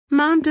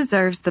Mom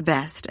deserves the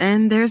best,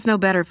 and there's no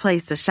better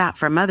place to shop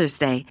for Mother's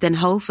Day than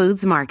Whole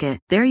Foods Market.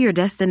 They're your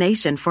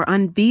destination for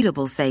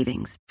unbeatable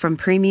savings, from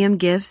premium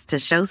gifts to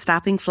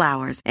show-stopping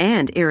flowers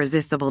and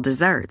irresistible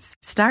desserts.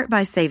 Start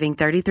by saving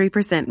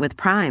 33% with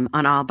Prime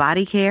on all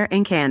body care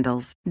and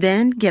candles.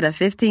 Then get a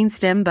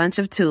 15-stem bunch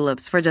of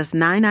tulips for just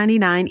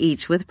 $9.99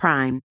 each with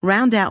Prime.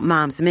 Round out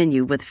Mom's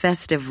menu with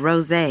festive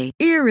rosé,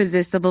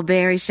 irresistible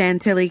berry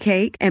chantilly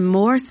cake, and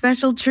more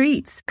special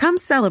treats. Come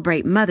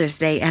celebrate Mother's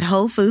Day at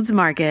Whole Foods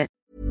Market.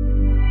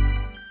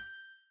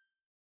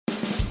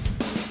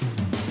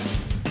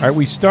 All right,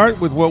 we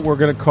start with what we're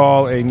going to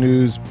call a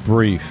news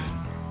brief.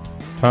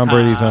 Tom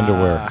Brady's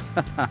underwear.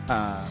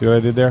 See what I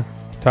did there?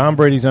 Tom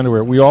Brady's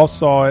underwear. We all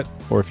saw it,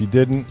 or if you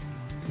didn't,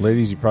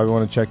 ladies, you probably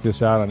want to check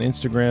this out on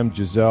Instagram.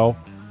 Gisele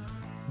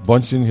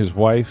Bundchen, his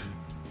wife,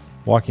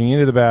 walking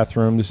into the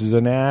bathroom. This is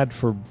an ad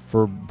for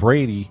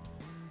Brady,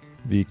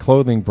 the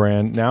clothing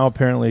brand, now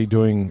apparently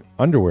doing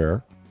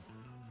underwear.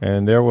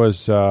 And there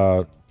was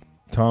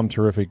Tom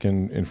Terrific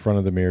in front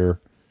of the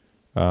mirror.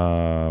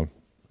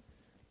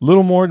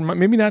 Little more,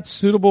 maybe not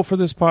suitable for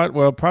this pod.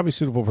 Well, probably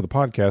suitable for the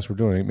podcast we're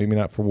doing. Maybe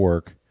not for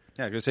work.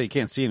 Yeah, I was going to say you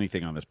can't see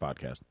anything on this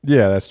podcast.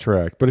 Yeah, that's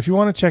correct. But if you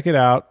want to check it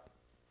out,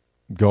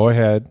 go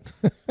ahead.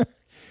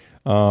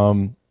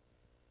 I'll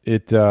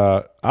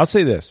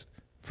say this.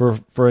 For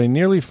a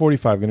nearly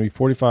 45, going to be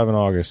 45 in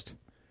August,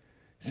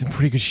 he's in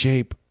pretty good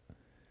shape.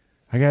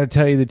 I got to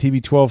tell you, the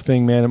TB12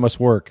 thing, man, it must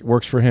work. It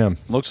works for him.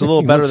 Looks a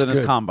little better than his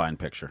combine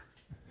picture.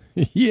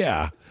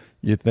 Yeah,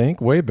 you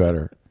think? Way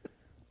better.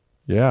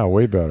 Yeah,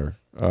 way better.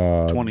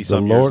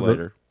 20-some years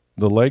later.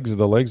 The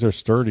legs are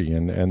sturdy,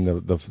 and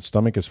the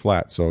stomach is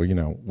flat, so, you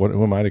know,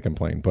 who am I to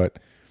complain? But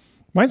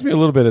reminds me a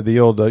little bit of the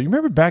old, you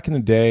remember back in the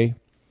day,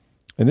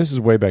 and this is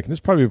way back, and this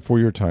is probably before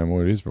your time.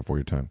 Well, it is before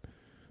your time.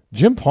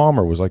 Jim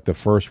Palmer was like the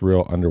first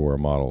real underwear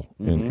model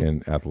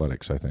in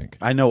athletics, I think.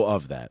 I know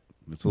of that.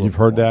 You've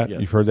heard that?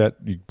 Yes. You've heard that?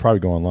 You probably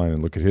go online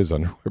and look at his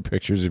underwear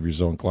pictures if you're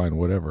so inclined,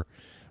 whatever.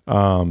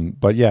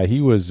 But yeah,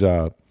 he was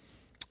the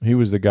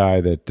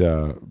guy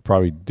that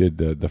probably did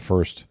the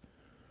first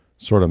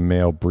sort of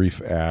male brief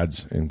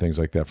ads and things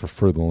like that for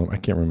Fruit of the Loom. I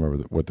can't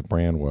remember what the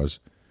brand was,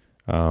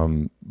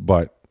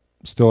 but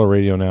still a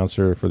radio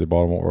announcer for the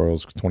Baltimore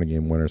Orioles,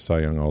 20-game winner, Cy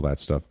Young, all that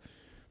stuff.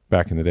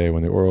 Back in the day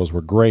when the Orioles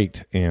were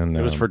great, and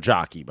it was for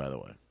Jockey, by the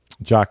way.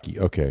 Jockey,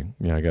 okay,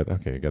 yeah, I got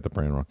the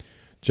brand wrong.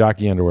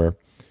 Jockey underwear,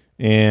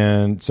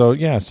 and so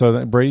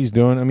that Brady's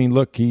doing. I mean,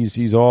 look,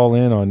 he's all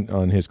in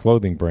on his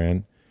clothing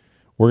brand.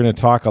 We're going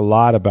to talk a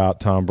lot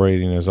about Tom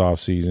Brady in his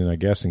offseason, I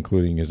guess,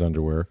 including his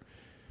underwear.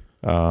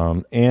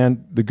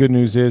 And the good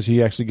news is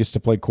he actually gets to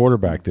play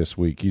quarterback this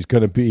week. He's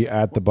going to be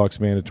at the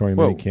Bucs mandatory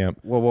minicamp.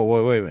 Whoa,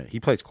 wait a minute.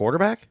 He plays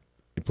quarterback?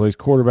 He plays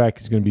quarterback.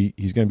 He's going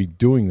to be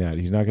doing that.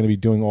 He's not going to be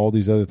doing all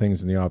these other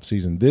things in the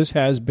offseason. This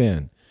has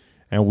been,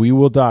 and we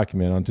will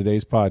document on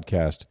today's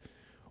podcast,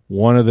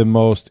 one of the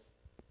most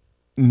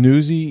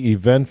newsy,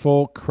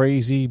 eventful,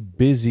 crazy,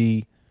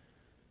 busy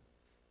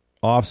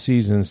off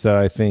seasons that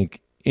I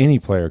think any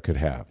player could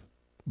have.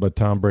 But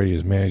Tom Brady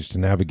has managed to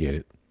navigate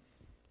it.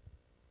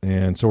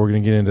 And so we're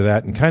going to get into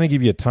that and kind of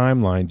give you a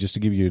timeline just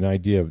to give you an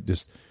idea of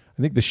just,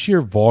 I think, the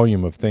sheer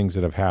volume of things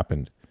that have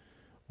happened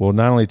will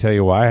not only tell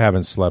you why I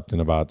haven't slept in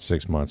about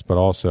 6 months, but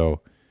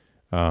also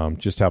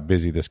just how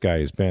busy this guy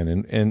has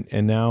been.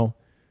 And now,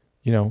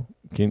 you know,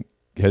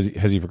 has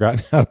he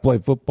forgotten how to play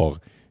football?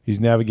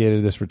 He's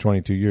navigated this for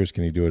 22 years.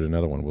 Can he do it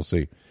another one? We'll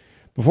see.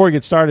 Before we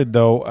get started,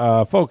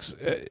 though, folks,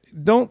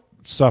 don't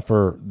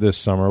suffer this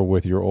summer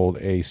with your old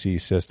AC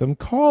system.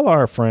 Call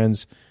our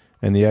friends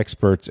and the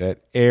experts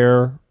at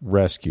Air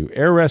Rescue.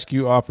 Air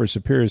Rescue offers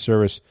superior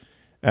service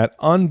at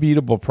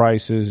unbeatable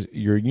prices.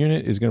 Your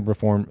unit is going to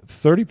perform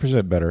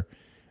 30% better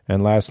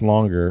and last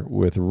longer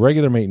with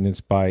regular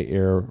maintenance by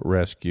Air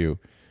Rescue.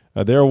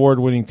 Their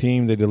award-winning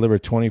team, they deliver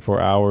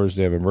 24 hours.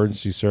 They have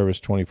emergency service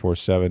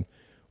 24/7,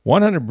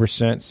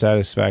 100%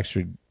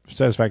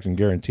 satisfaction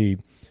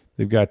guaranteed.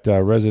 They've got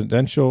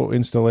residential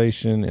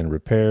installation and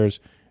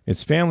repairs.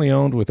 It's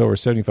family-owned with over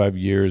 75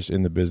 years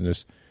in the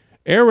business.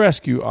 Air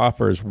Rescue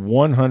offers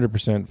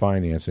 100%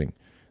 financing.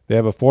 They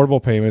have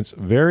affordable payments,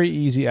 very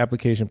easy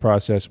application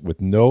process with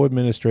no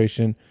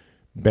administration,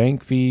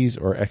 bank fees,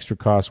 or extra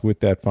costs with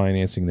that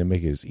financing. They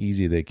make it as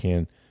easy as they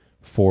can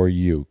for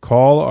you.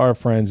 Call our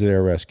friends at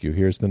Air Rescue.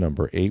 Here's the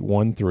number,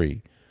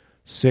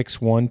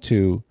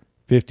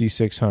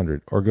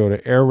 813-612-5600, or go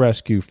to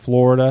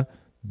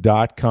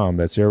airrescueflorida.com.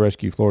 That's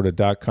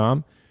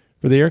airrescueflorida.com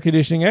for the air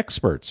conditioning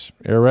experts.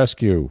 Air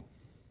Rescue.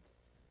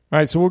 All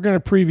right, so we're going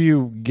to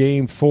preview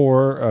Game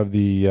 4 of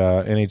the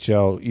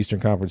NHL Eastern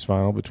Conference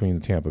Final between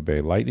the Tampa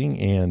Bay Lightning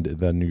and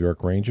the New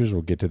York Rangers.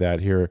 We'll get to that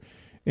here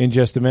in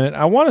just a minute.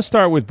 I want to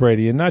start with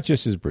Brady, and not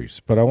just his briefs,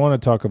 but I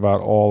want to talk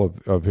about all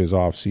of his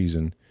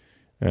offseason,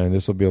 and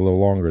this will be a little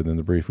longer than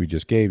the brief we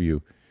just gave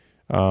you.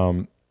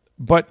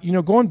 But, you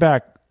know, going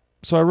back,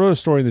 so I wrote a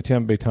story in the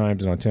Tampa Bay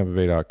Times and on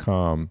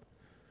TampaBay.com,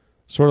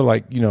 sort of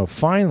like, you know,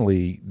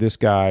 finally this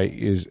guy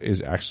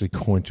is actually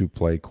going to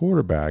play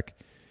quarterback.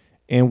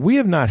 And we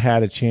have not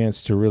had a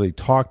chance to really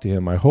talk to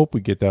him. I hope we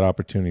get that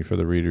opportunity for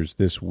the readers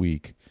this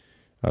week.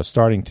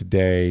 Starting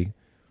today,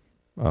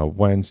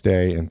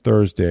 Wednesday, and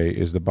Thursday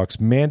is the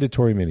Bucs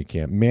mandatory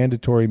minicamp.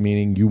 Mandatory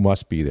meaning you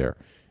must be there.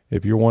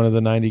 If you're one of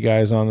the 90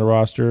 guys on the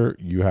roster,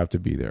 you have to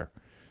be there.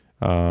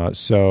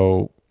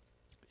 So,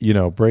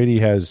 Brady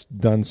has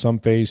done some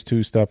Phase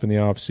 2 stuff in the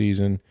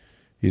offseason.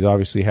 He's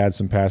obviously had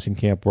some passing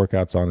camp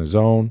workouts on his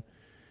own.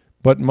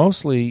 But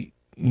mostly,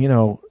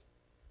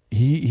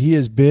 he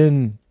has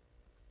been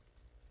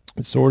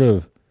sort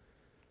of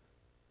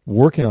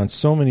working on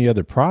so many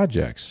other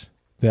projects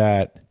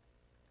that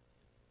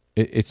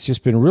it's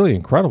just been really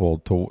incredible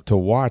to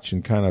watch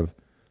and kind of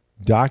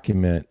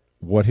document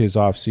what his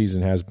off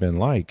season has been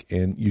like.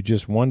 And you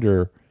just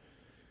wonder,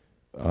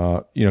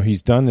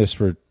 he's done this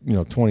for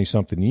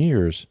 20-something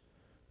years,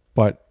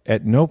 but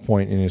at no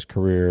point in his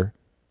career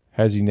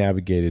has he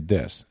navigated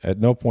this. At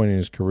no point in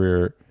his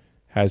career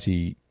has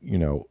he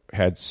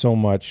had so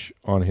much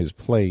on his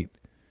plate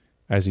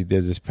as he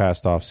did this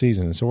past off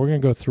season. And so we're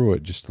going to go through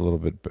it just a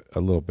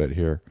little bit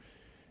here.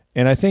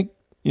 And I think,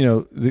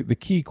 the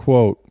key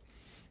quote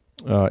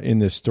in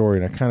this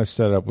story, and I kind of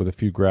set it up with a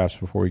few graphs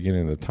before we get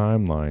into the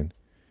timeline,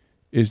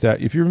 is that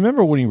if you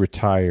remember when he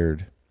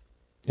retired,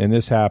 and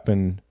this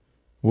happened,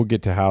 we'll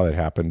get to how that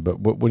happened,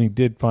 but when he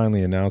did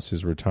finally announce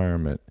his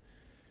retirement,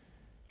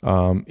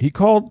 he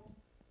called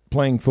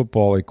playing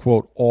football a,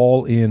 quote,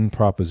 all-in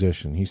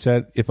proposition. He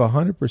said, if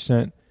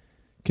 100%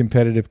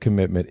 competitive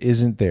commitment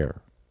isn't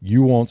there,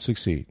 you won't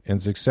succeed.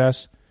 And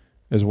success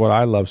is what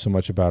I love so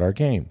much about our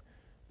game.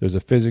 There's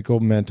a physical,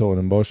 mental, and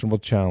emotional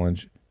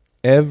challenge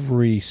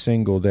every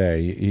single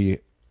day. He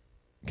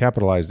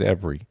capitalized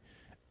every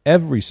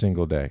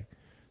single day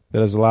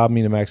that has allowed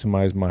me to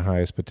maximize my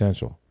highest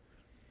potential.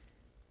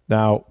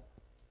 Now,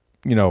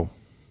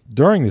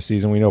 during the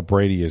season, we know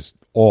Brady is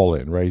all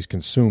in, right? He's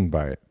consumed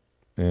by it.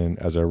 And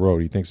as I wrote,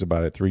 he thinks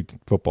about it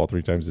football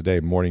three times a day,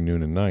 morning,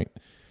 noon, and night.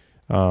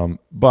 And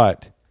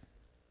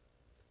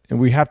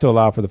we have to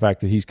allow for the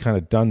fact that he's kind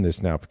of done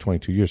this now for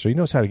 22 years, so he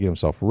knows how to get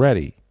himself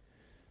ready.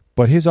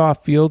 But his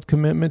off-field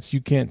commitments,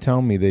 you can't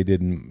tell me they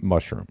didn't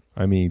mushroom.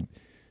 I mean,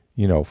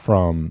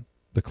 from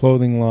the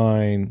clothing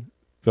line,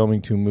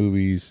 filming 2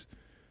 movies,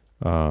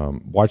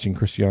 watching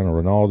Cristiano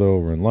Ronaldo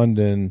over in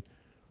London,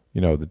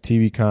 the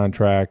TV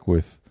contract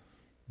with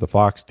the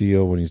Fox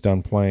deal when he's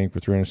done playing for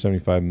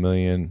 $375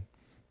 million,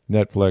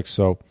 Netflix.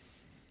 So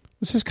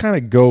let's just kind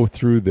of go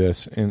through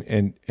this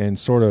and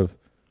sort of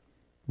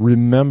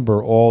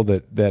remember all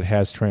that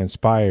has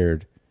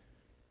transpired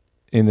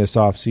in this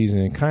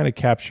offseason and kind of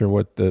capture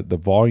what the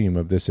volume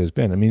of this has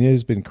been. I mean, it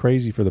has been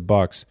crazy for the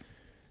Bucs,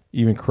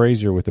 even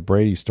crazier with the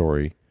Brady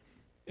story.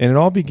 And it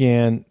all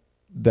began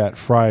that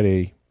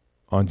Friday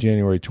on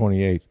January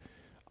 28th.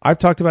 I've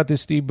talked about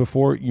this, Steve,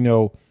 before.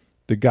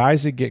 The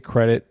guys that get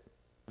credit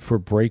for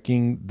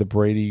breaking the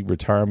Brady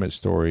retirement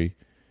story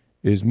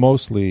is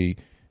mostly,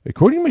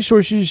 according to my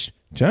sources,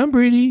 Tom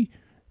Brady,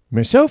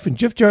 myself, and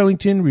Jeff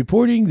Darlington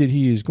reporting that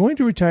he is going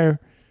to retire.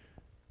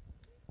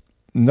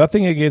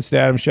 Nothing against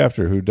Adam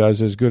Schefter, who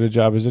does as good a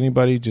job as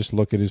anybody. Just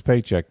look at his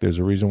paycheck. There's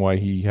a reason why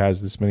he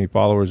has this many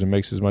followers and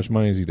makes as much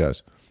money as he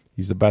does.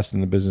 He's the best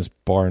in the business,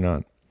 bar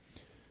none.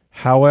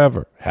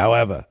 However,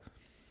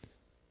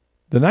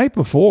 the night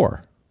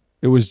before,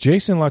 it was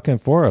Jason La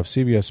Canfora of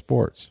CBS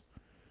Sports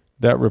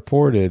that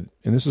reported,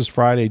 and this was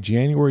Friday,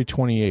 January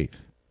 28th,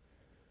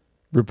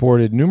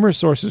 reported numerous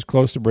sources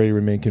close to Brady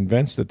remain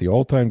convinced that the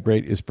all-time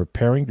great is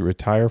preparing to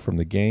retire from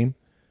the game.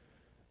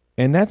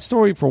 And that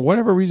story, for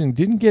whatever reason,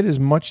 didn't get as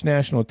much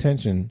national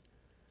attention,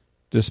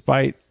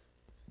 despite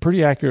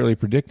pretty accurately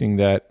predicting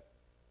that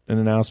an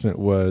announcement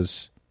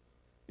was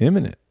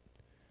imminent.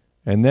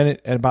 And then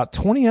about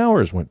 20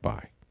 hours went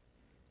by.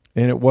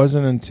 And it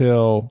wasn't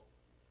until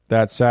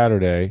that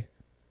Saturday,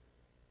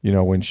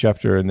 when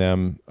Schefter and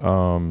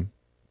them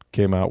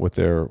came out with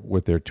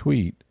their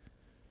tweet,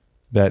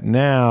 that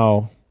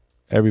now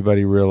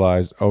everybody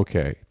realized,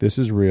 okay, this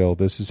is real,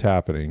 this is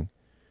happening.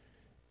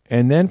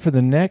 And then for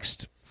the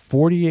next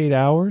 48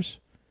 hours,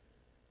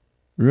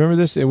 remember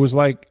this? It was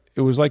like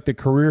the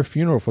career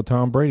funeral for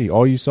Tom Brady.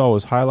 All you saw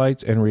was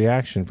highlights and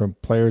reaction from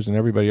players and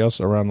everybody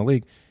else around the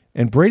league.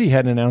 And Brady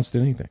hadn't announced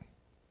anything.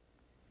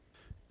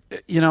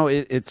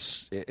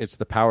 It's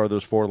the power of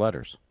those 4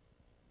 letters.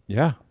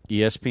 Yeah.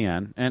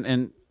 ESPN.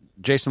 And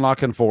Jason La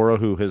Canfora,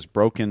 who has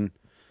broken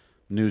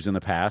news in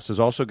the past, has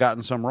also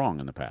gotten some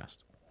wrong in the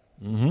past.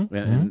 Mm-hmm.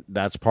 And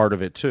that's part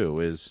of it, too,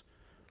 is,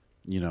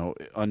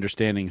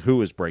 understanding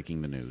who is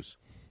breaking the news.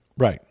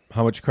 Right.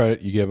 How much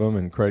credit you give them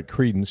and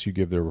credence you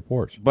give their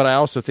reports. But I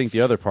also think the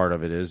other part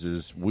of it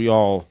is we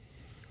all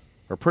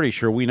are pretty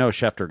sure we know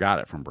Schefter got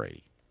it from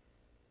Brady.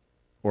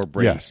 Or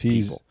Brady's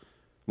people.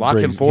 La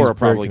Canfora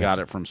probably got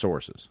it from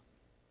sources.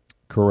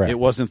 Correct. It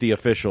wasn't the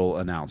official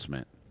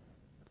announcement.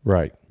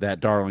 Right.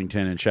 That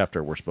Darlington and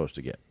Schefter were supposed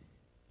to get.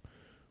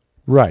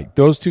 Right.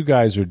 Those 2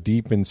 guys are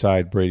deep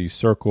inside Brady's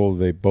circle.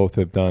 They both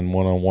have done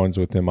one-on-ones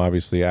with him.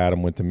 Obviously,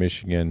 Adam went to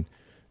Michigan.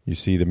 You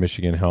see the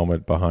Michigan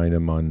helmet behind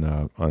him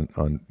on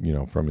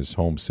from his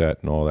home set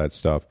and all that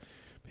stuff.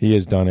 he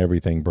has done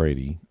everything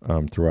Brady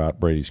throughout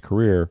Brady's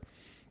career.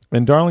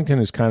 And Darlington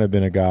has kind of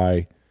been a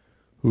guy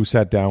who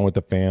sat down with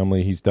the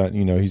family. He's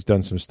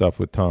done some stuff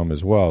with Tom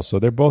as well. So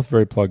they're both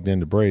very plugged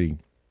into Brady,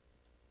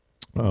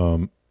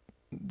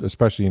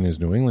 especially in his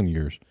New England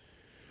years.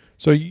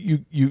 So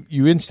you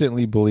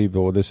instantly believe,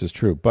 well, this is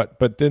true.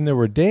 But then there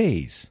were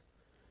days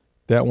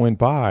that went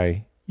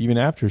by, even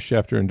after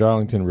Schefter and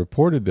Darlington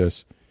reported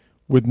this,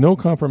 with no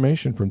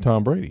confirmation from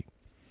Tom Brady.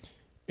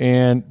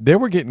 And they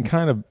were getting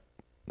kind of,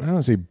 I don't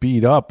want to say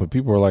beat up, but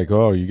people were like,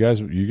 "Oh, you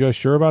guys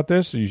sure about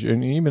this?"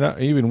 And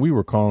even we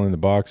were calling the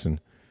Bucs, and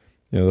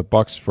the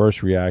Bucs'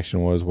 first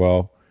reaction was,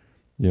 "Well,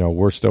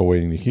 we're still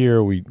waiting to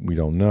hear. We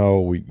don't know.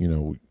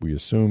 We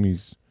assume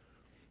he's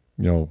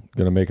going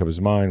to make up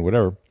his mind,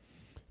 whatever."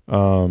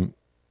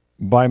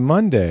 By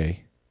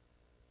Monday,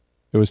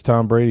 it was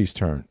Tom Brady's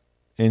turn,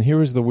 and here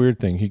was the weird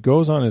thing: he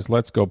goes on his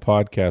Let's Go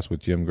podcast with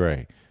Jim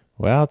Gray.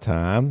 Well,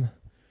 Tom,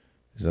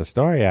 there's a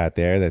story out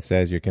there that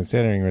says you're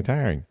considering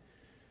retiring.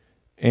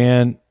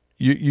 And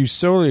you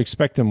solely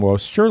expect him, well,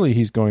 surely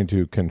he's going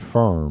to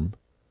confirm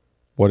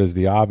what is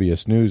the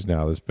obvious news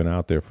now that's been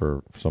out there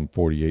for some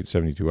 48,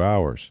 72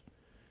 hours.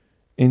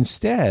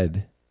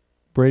 Instead,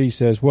 Brady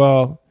says,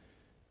 well,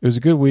 it was a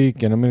good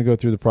week, and I'm going to go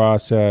through the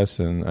process,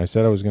 and I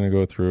said I was going to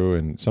go through,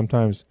 and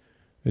sometimes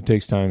it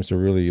takes time to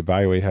really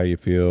evaluate how you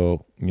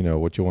feel,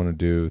 what you want to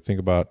do, think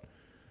about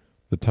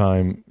the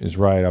time is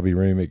right, I'll be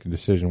ready to make a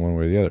decision one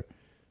way or the other.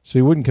 So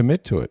he wouldn't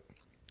commit to it.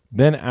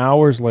 Then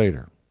hours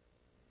later,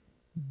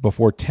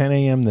 before 10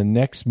 a.m. the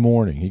next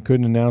morning, he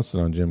couldn't announce it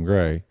on Jim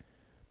Gray.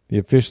 He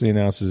officially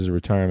announces his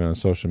retirement on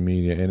social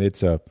media, and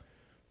it's a,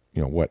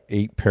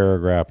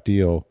 8-paragraph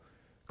deal.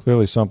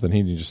 Clearly something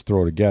he can just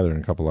throw together in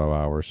a couple of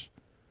hours.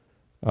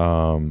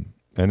 And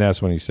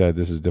that's when he said,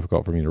 this is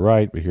difficult for me to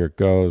write, but here it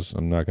goes.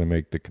 I'm not going to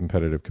make the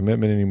competitive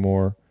commitment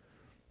anymore.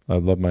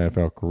 I've loved my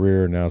NFL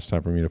career. Now it's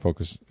time for me to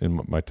focus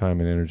my time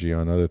and energy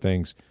on other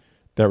things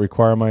that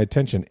require my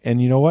attention.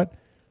 And you know what?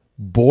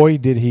 Boy,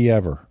 did he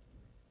ever.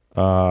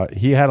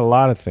 He had a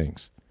lot of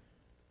things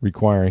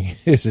requiring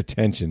his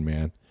attention,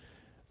 man.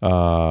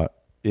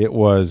 It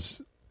was,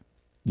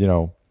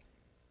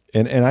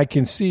 and I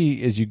can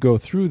see as you go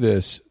through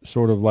this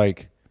sort of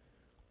like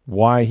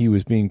why he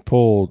was being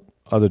pulled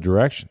other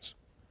directions.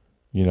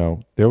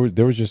 There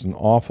was just an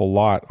awful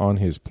lot on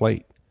his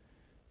plate,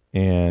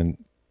 and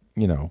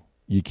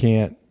you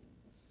can't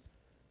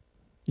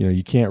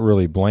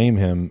really blame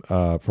him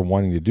for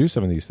wanting to do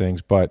some of these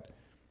things, but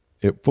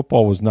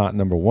football was not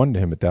number one to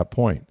him at that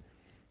point.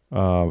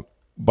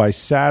 By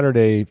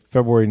Saturday,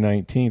 February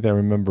 19th, I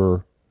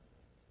remember,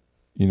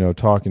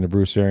 talking to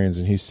Bruce Arians,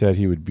 and he said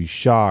he would be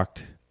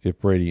shocked if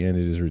Brady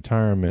ended his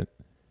retirement.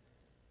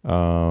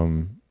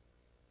 And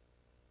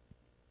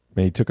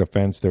he took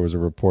offense. There was a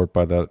report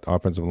by that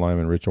offensive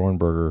lineman, Rich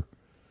Ornberger,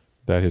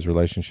 that his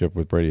relationship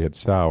with Brady had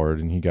soured,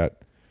 and he got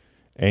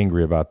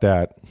angry about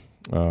that.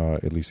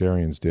 At least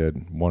Arians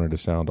did, wanted to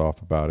sound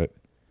off about it.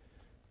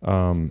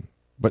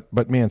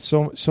 But man,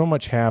 so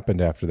much happened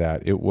after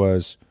that. It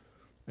was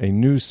a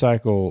news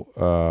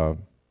cycle,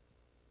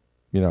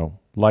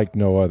 like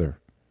no other.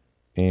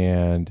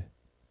 And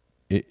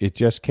it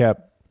just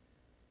kept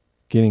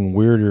getting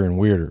weirder and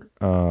weirder.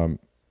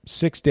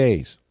 6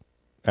 days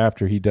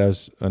after he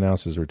does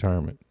announce his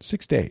retirement.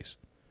 6 days.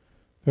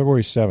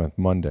 February 7th,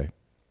 Monday.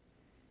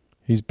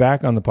 He's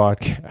back on the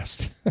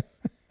podcast.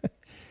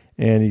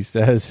 And he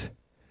says,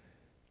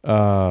 he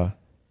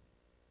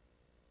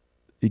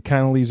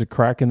kind of leaves a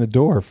crack in the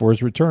door for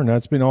his return. Now,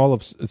 it's been all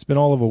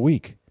of a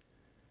week.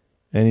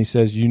 And he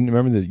says, you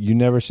remember the "you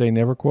never say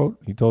never" quote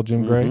he told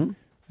Jim Gray?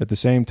 At the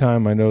same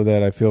time, I know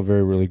that I feel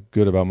very, really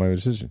good about my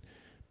decision.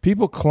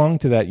 People clung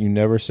to that "you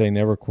never say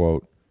never"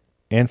 quote,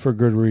 and for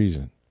good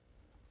reason.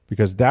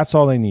 Because that's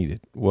all they needed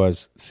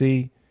was,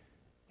 see,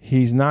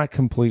 he's not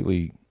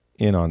completely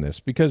in on this.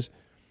 Because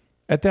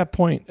at that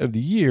point of the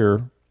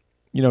year,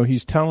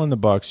 he's telling the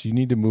Bucs, you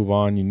need to move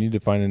on. You need to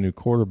find a new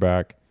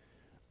quarterback.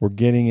 We're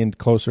getting in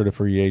closer to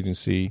free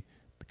agency.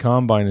 The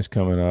combine is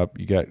coming up.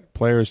 You got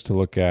players to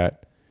look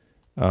at.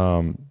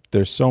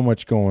 There's so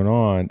much going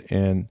on.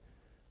 And,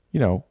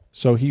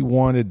 so he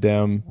wanted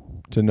them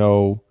to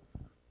know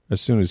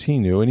as soon as he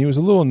knew. And he was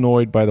a little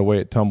annoyed by the way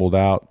it tumbled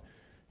out.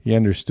 He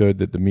understood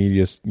that the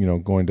media's,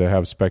 going to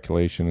have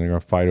speculation and they're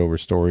going to fight over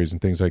stories and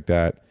things like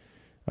that.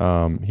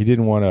 He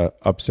didn't want to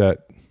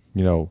upset,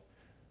 the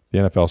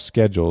NFL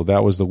schedule.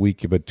 That was the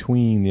week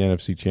between the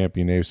NFC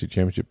Champion, AFC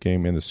Championship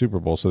game and the Super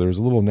Bowl. So there was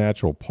a little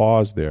natural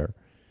pause there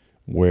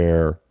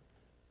where,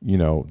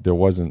 there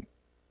wasn't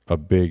a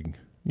big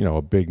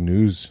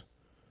news,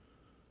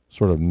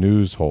 sort of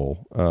news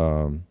hole.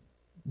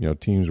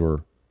 Teams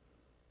were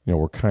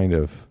kind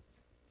of,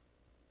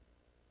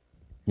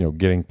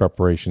 getting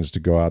preparations to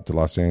go out to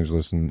Los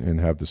Angeles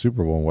and have the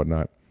Super Bowl and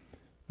whatnot.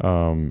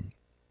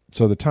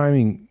 So the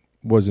timing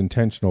was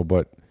intentional,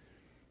 but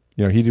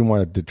he didn't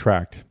want to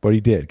detract, but he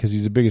did because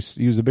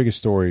he was the biggest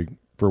story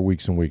for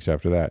weeks and weeks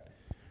after that.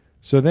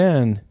 So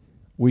then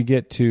we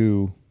get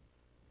to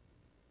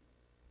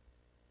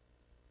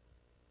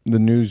the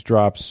news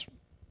drops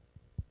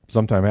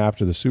sometime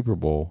after the Super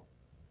Bowl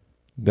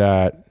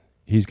that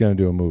he's going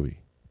to do a movie,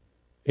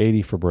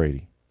 80 for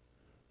Brady.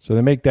 So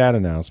they make that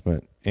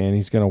announcement, and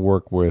he's going to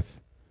work with,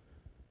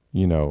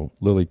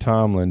 Lily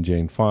Tomlin,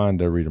 Jane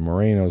Fonda, Rita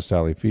Moreno,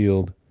 Sally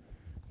Field,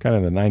 kind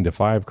of the 9 to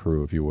 5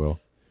 crew, if you will.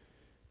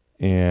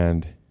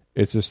 And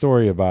it's a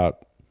story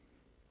about,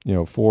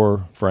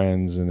 4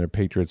 friends and they're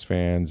Patriots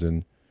fans,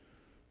 and,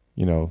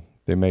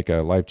 they make a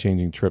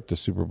life-changing trip to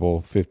Super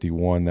Bowl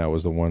 51. That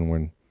was the one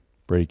when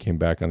Brady came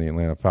back on the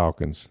Atlanta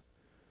Falcons.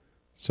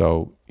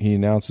 So he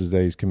announces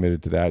that he's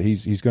committed to that.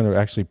 He's going to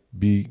actually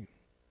be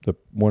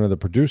one of the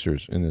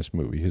producers in this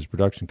movie. His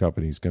production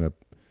company is going to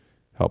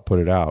help put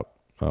it out,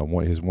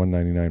 his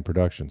 199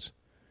 Productions.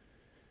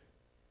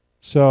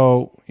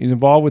 So he's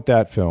involved with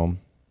that film.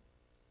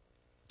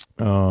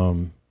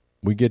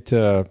 We get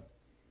to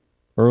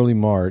early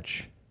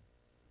March,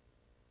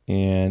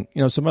 and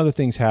some other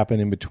things happen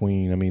in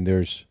between. I mean,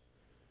 there's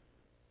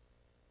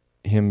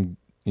him,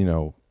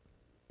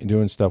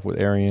 doing stuff with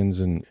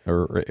Arians,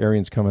 or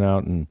Arians coming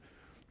out, and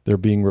there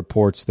being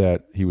reports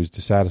that he was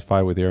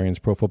dissatisfied with Arians.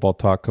 Pro Football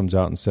Talk comes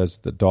out and says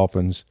that the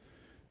Dolphins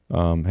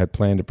had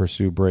planned to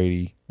pursue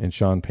Brady and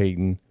Sean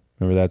Payton.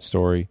 Remember that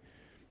story?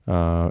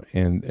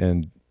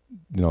 And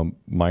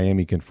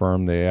Miami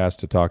confirmed they asked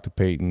to talk to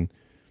Payton.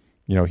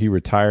 He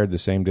retired the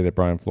same day that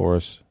Brian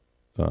Flores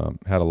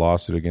had a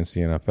lawsuit against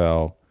the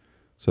NFL.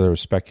 So there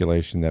was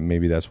speculation that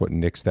maybe that's what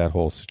nixed that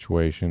whole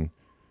situation.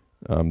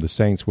 The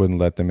Saints wouldn't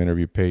let them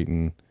interview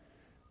Payton.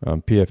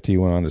 PFT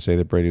went on to say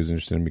that Brady was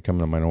interested in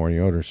becoming a minority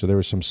owner. So there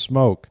was some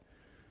smoke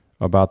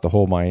about the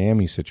whole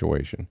Miami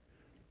situation.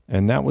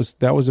 And that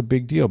was a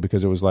big deal,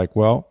 because it was like,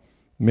 well,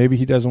 maybe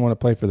he doesn't want to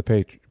play for the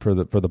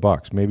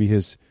Bucs. Maybe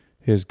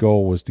his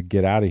goal was to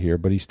get out of here,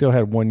 but he still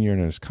had 1 year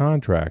in his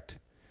contract,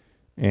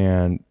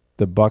 and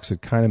the Bucs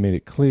had kind of made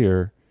it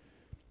clear.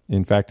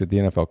 In fact, at the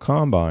NFL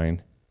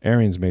Combine,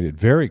 Arians made it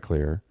very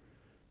clear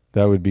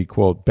that would be,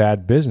 quote,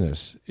 bad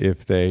business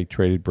if they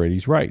traded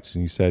Brady's rights.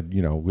 And he said,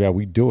 yeah,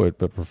 we'd do it,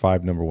 but for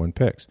 5 number 1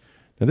 picks.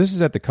 Now, this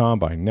is at the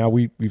Combine. Now,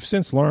 we've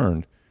since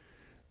learned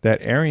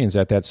that Arians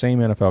at that same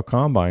NFL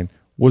Combine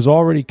was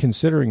already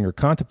considering or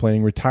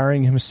contemplating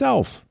retiring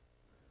himself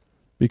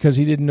because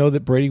he didn't know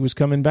that Brady was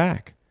coming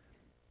back.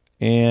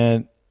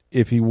 And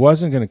if he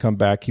wasn't going to come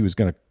back,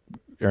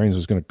 Arians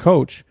was going to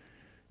coach,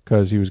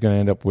 because he was going to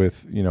end up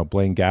with,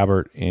 Blaine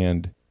Gabbert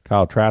and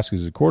Kyle Trask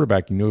as a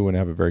quarterback. He knew he wouldn't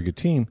have a very good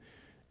team.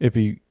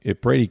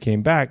 If Brady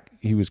came back,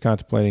 he was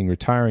contemplating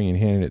retiring and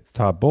handing it to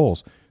Todd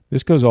Bowles.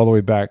 This goes all the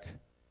way back,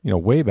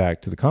 way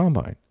back to the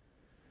Combine.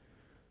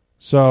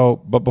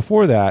 So, but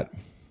before that,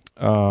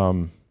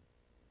 right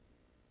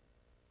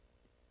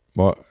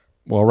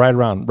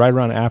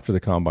around after the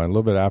Combine, a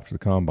little bit after the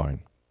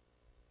Combine,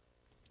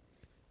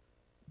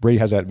 Brady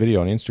has that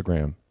video on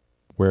Instagram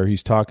where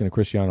he's talking to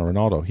Cristiano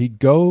Ronaldo. He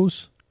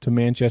goes to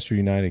Manchester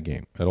United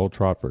game at Old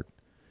Trafford,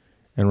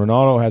 and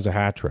Ronaldo has a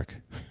hat trick.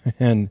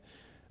 And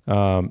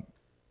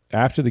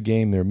after the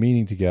game, they're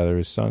meeting together.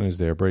 His son is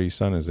there. Brady's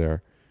son is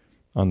there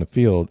on the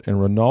field. And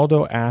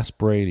Ronaldo asks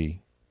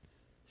Brady,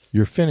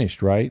 "You're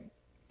finished, right?"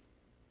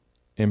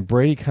 And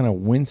Brady kind of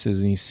winces,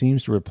 and he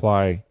seems to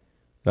reply,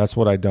 "That's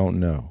what I don't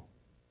know."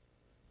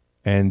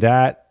 And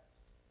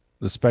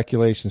the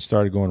speculation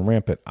started going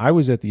rampant. I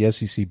was at the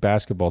SEC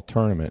basketball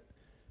tournament,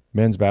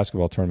 men's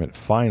basketball tournament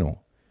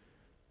final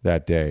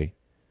that day.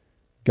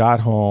 Got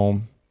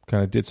home,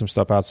 kind of did some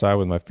stuff outside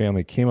with my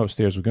family, came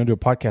upstairs. We're going to do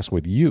a podcast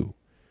with you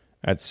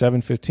at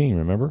 7:15,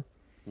 remember?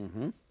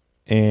 Mm-hmm.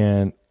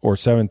 Or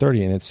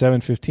 7:30. And at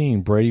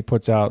 7:15, Brady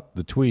puts out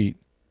the tweet,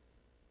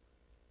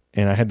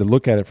 and I had to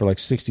look at it for like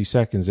 60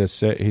 seconds.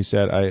 He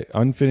said,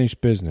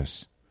 unfinished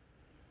business.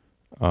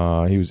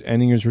 He was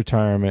ending his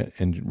retirement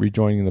and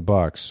rejoining the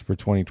Bucs for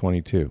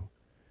 2022.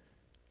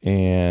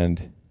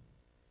 And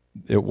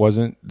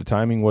the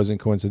timing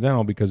wasn't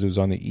coincidental, because it was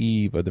on the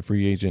eve of the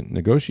free agent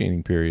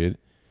negotiating period.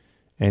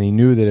 And he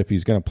knew that if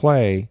he's going to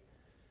play,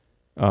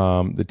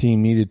 the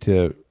team needed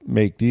to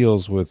make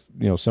deals with,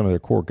 some of their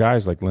core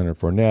guys like Leonard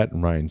Fournette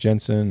and Ryan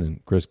Jensen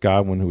and Chris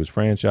Godwin, who was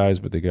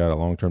franchised, but they got a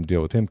long-term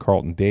deal with him.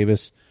 Carlton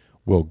Davis,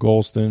 Will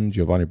Golston,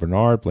 Giovanni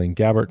Bernard, Blaine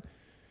Gabbert.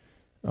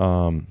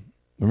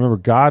 Remember,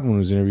 Godwin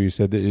was interviewed,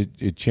 said that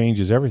it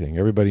changes everything.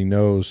 Everybody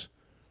knows,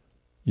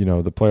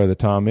 the player that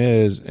Tom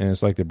is, and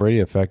it's like the Brady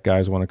effect.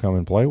 Guys want to come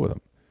and play with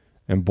him.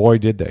 And boy,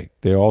 did they.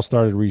 They all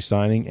started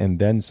re-signing, and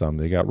then some.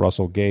 They got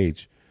Russell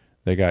Gage.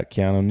 They got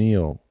Keanu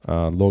Neal,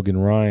 Logan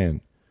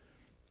Ryan.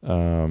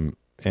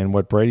 And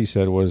what Brady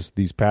said was,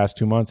 these past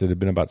 2 months, it had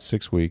been about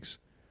 6 weeks,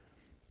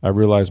 I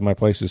realized my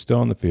place is still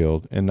on the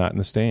field and not in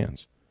the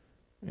stands.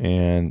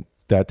 And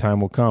that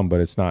time will come, but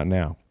it's not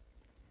now.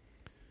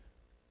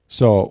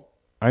 So,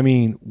 I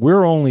mean,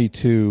 we're only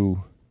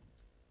to,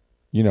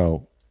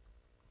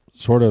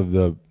 sort of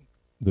the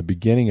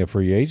beginning of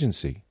free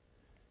agency.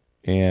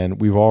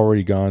 And we've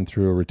already gone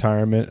through a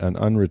retirement, an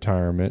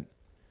unretirement.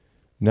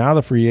 Now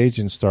the free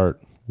agents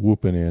start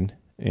whooping in,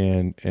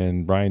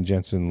 and Ryan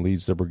Jensen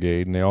leads the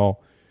brigade, and they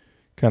all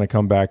kind of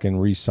come back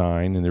and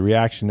re-sign. And the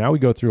reaction, now we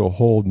go through a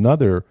whole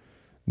nother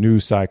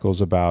news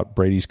cycles about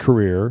Brady's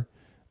career,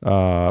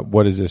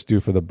 What does this do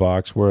for the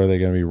Bucs? Where are they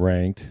going to be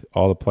ranked?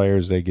 All the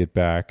players they get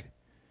back.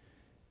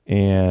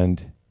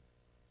 And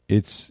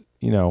it's,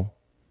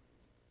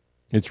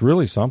 it's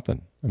really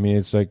something. I mean,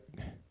 it's like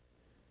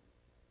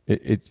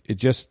it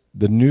just,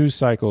 the news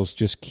cycles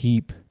just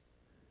keep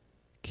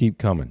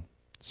coming.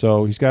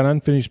 So he's got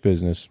unfinished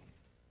business,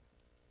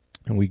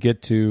 and we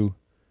get to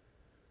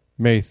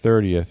May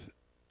 30th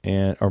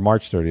or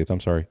March 30th, I'm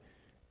sorry.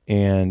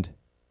 And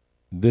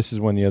this is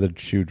when the other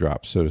shoe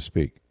drops, so to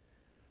speak.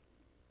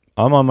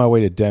 I'm on my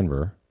way to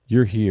Denver.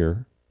 You're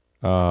here.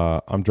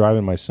 I'm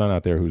driving my son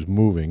out there who's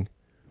moving.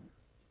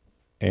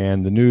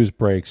 And the news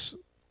breaks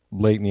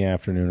late in the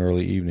afternoon,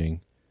 early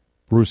evening.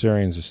 Bruce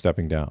Arians is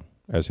stepping down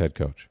as head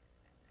coach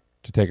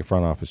to take a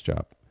front office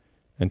job.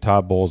 And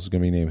Todd Bowles is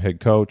going to be named head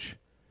coach.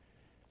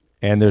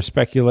 And there's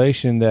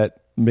speculation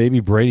that maybe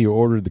Brady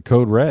ordered the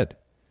code red,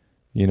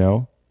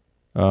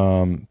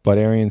 But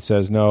Arians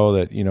says no,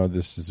 that,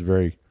 this is a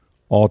very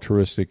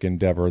altruistic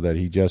endeavor, that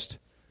he just,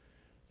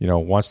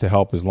 wants to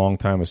help his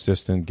longtime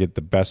assistant get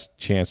the best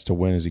chance to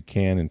win as he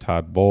can in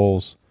Todd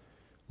Bowles,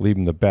 leave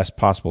him the best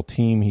possible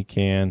team he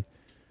can,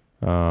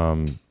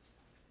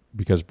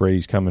 because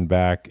Brady's coming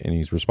back and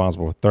he's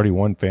responsible for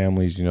 31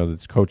 families,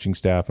 that's coaching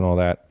staff and all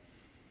that.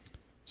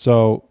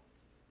 So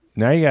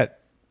now you got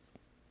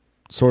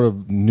sort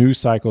of news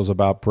cycles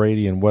about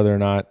Brady and whether or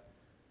not,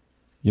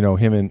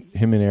 him and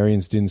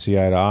Arians didn't see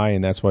eye to eye,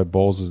 and that's why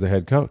Bowles is the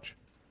head coach.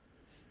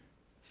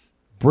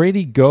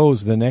 Brady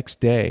goes the next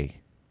day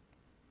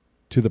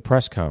to the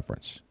press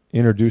conference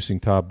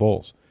introducing Todd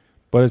Bowles,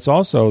 but it's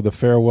also the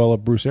farewell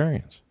of Bruce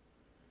Arians.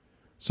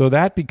 So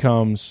that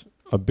becomes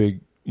a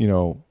big,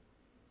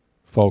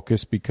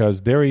 focus,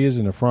 because there he is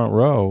in the front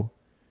row,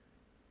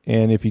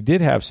 and if he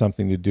did have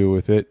something to do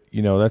with it,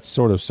 that's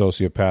sort of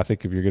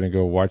sociopathic if you're going to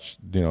go watch,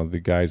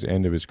 the guy's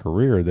end of his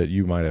career that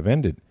you might have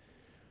ended.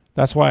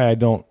 That's why I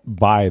don't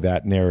buy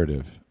that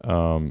narrative.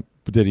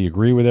 Did he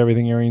agree with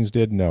everything Arians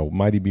did? No.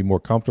 Might he be more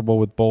comfortable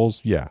with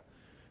Bowles? Yeah.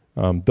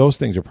 Those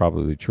things are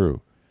probably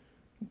true.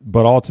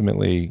 But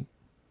ultimately,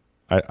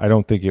 I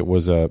don't think it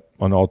was an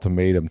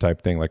ultimatum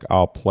type thing, like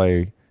I'll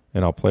play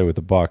with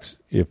the Bucs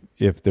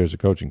if there's a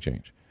coaching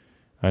change.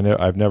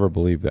 I've never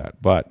believed that.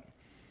 But,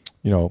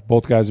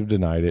 both guys have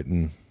denied it,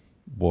 and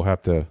we'll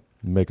have to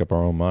make up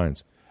our own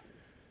minds.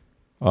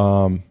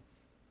 Some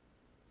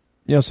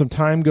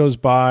time goes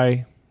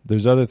by.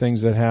 There's other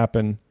things that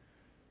happen.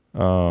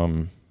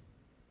 None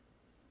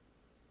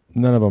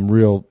of them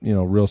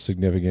real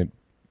significant.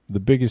 The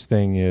biggest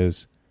thing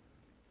is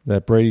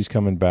that Brady's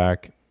coming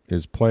back.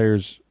 His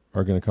players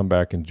are going to come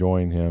back and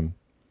join him.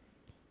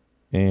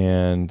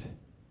 And,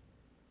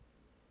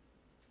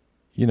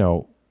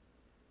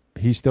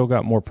 he's still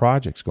got more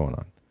projects going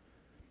on.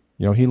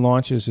 He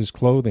launches his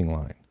clothing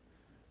line.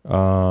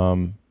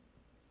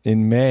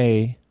 In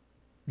May,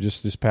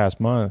 just this past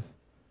month,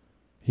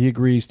 he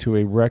agrees to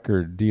a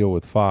record deal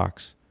with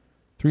Fox,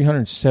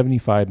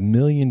 $375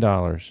 million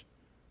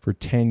for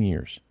 10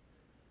 years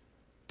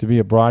to be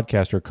a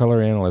broadcaster,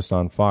 color analyst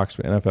on Fox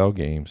for NFL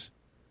games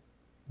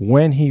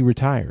when he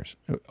retires.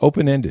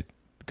 Open-ended.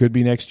 Could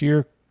be next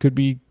year, could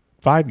be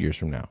 5 years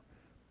from now.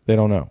 They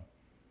don't know.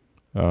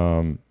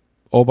 By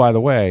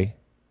the way,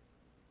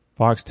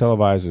 Fox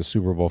televises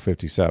Super Bowl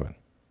 57,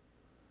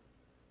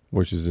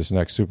 which is this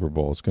next Super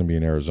Bowl. It's going to be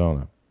in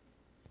Arizona.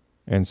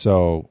 And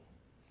so,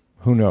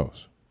 who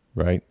knows,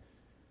 right?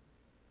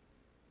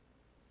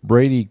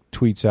 Brady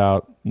tweets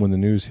out when the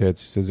news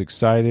hits, he says,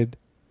 excited,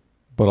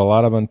 but a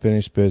lot of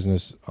unfinished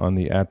business on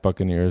the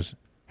 @Buccaneers,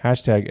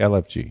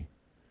 #LFG.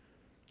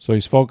 So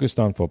he's focused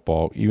on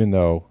football, even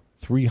though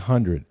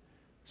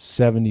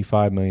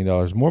 $375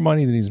 million, more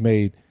money than he's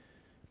made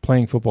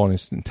playing football in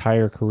his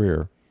entire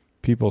career.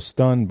 People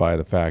stunned by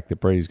the fact that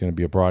Brady's going to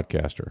be a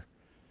broadcaster.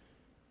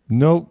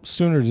 No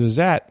sooner does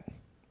that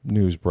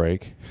news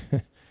break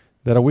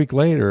that a week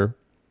later,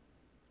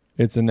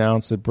 it's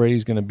announced that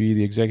Brady's going to be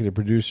the executive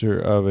producer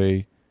of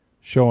a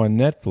show on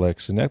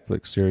Netflix, a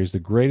Netflix series, The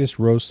Greatest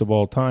Roast of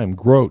All Time,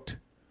 GROAT.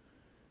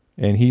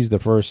 And he's the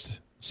first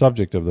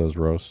subject of those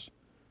roasts.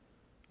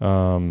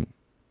 But,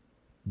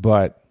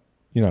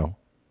 1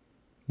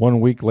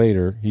 week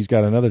later, he's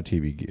got another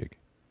TV gig.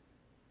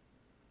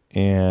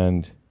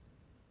 And,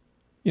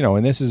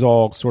 and this is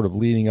all sort of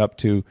leading up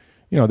to,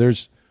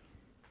 there's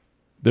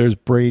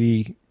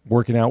Brady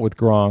working out with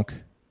Gronk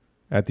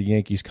at the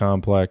Yankees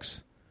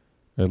complex,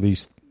 at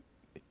least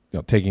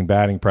taking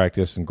batting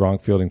practice, and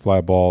Gronk fielding fly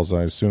balls.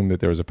 I assume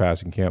that there was a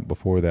passing camp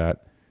before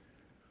that.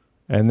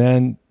 And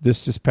then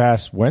this just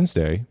past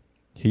Wednesday,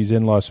 he's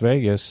in Las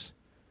Vegas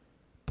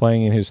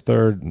playing in his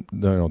third,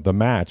 the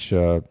match,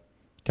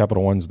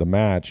 Capital One's The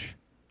Match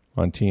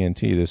on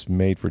TNT, this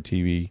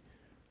made-for-TV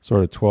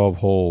sort of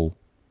 12-hole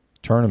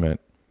tournament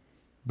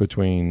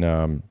between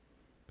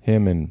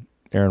him and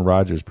Aaron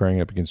Rodgers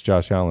pairing up against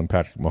Josh Allen and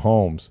Patrick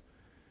Mahomes.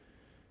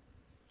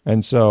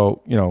 And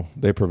so,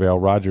 they prevail.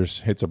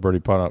 Rodgers hits a birdie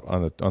putt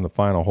on the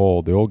final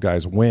hole. The old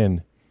guys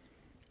win.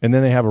 And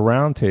then they have a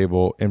round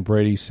table, and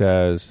Brady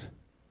says,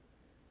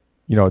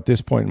 at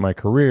this point in my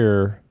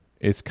career,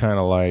 it's kind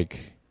of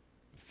like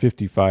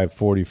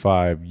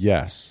 55-45,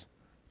 yes,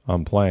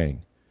 I'm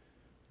playing.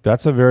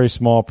 That's a very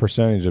small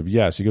percentage of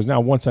yes. He goes,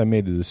 now once I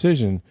made the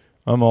decision,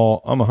 I'm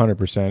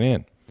 100%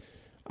 in.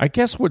 I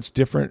guess what's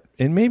different,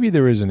 and maybe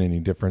there isn't any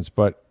difference,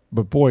 but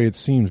boy, it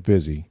seems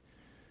busy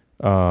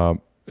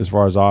as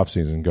far as off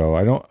season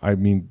go.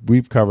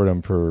 We've covered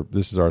him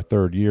this is our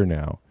third year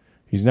now.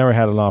 He's never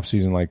had an off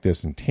season like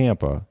this in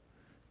Tampa.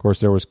 Of course,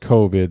 there was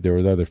COVID, there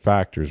was other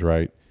factors,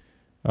 right?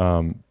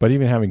 But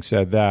even having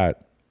said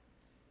that,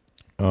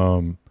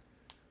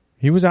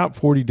 he was out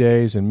 40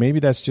 days, and maybe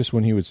that's just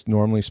when he would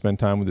normally spend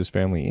time with his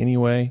family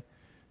anyway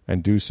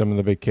and do some of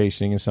the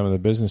vacationing and some of the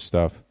business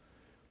stuff.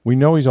 We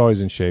know he's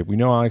always in shape. We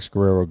know Alex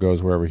Guerrero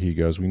goes wherever he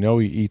goes. We know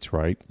he eats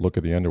right. Look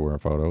at the underwear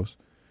photos.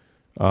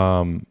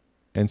 And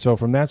so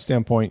from that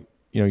standpoint,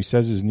 he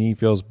says his knee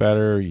feels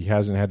better. He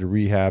hasn't had to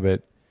rehab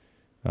it.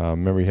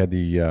 Remember, he had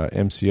the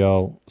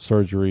MCL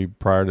surgery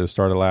prior to the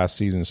start of last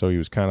season, so he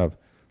was kind of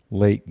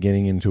late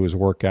getting into his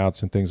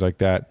workouts and things like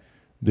that.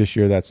 This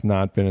year, that's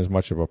not been as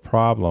much of a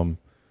problem.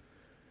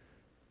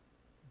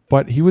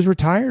 But he was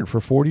retired for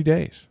 40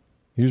 days.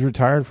 He was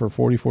retired for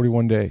 40,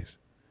 41 days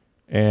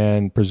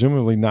and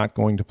presumably not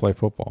going to play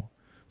football.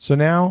 So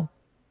now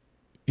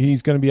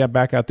he's going to be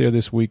back out there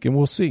this week, and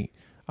we'll see.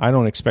 I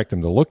don't expect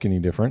him to look any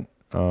different.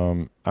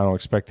 I don't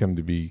expect him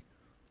to be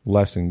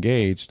less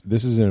engaged.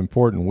 This is an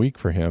important week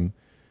for him.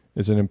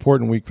 It's an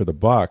important week for the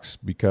Bucs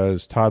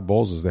because Todd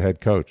Bowles is the head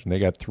coach, and they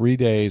got 3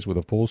 days with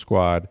a full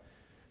squad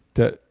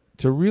to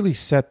really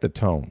set the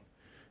tone.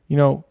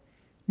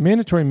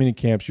 Mandatory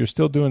minicamps, you're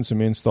still doing some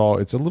install.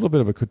 It's a little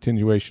bit of a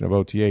continuation of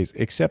OTAs,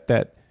 except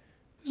that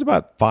there's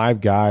about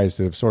 5 guys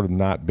that have sort of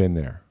not been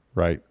there,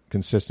 right,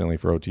 consistently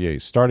for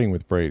OTAs, starting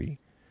with Brady,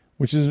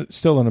 which is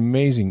still an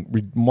amazing,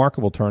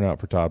 remarkable turnout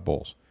for Todd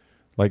Bowles.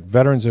 Like,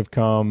 veterans have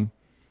come,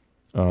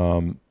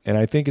 and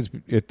I think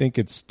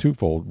it's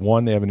twofold.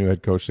 One, they have a new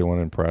head coach they want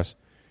to impress.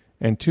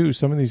 And two,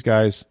 some of these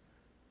guys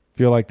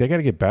feel like they got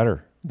to get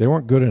better. They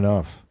weren't good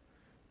enough.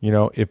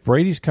 If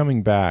Brady's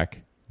coming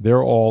back,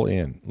 they're all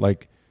in.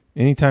 Like,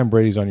 anytime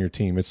Brady's on your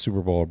team, it's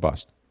Super Bowl or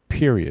bust,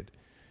 period.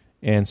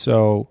 And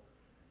so,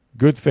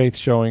 good faith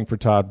showing for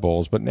Todd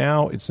Bowles. But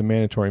now it's the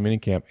mandatory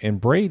minicamp.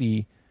 And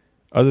Brady,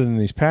 other than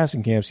these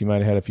passing camps, he might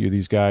have had a few of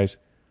these guys,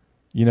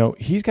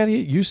 he's got to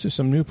get used to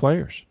some new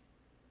players.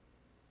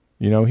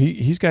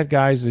 He's got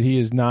guys that he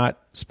has not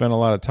spent a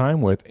lot of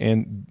time with,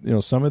 and,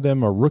 some of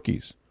them are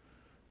rookies.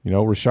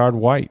 Rashard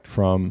White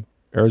from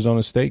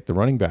Arizona State, the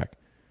running back.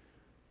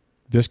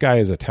 This guy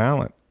is a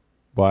talent,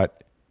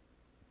 but,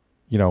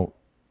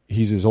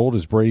 he's as old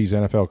as Brady's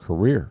NFL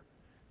career.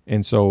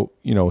 And so,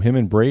 him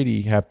and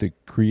Brady have to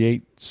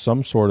create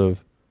some sort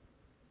of,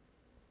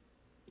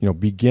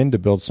 begin to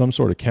build some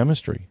sort of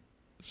chemistry,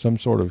 some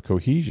sort of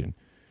cohesion,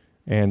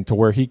 and to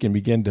where he can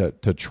begin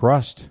to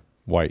trust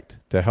White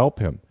to help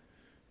him,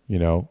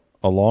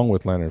 along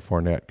with Leonard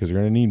Fournette, because you're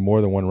going to need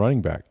more than one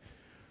running back.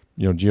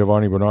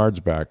 Giovanni Bernard's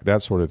back,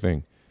 that sort of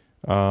thing.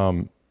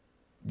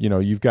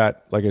 You've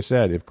got, like I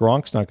said, if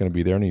Gronk's not going to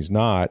be there, and he's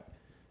not,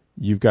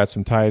 you've got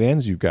some tight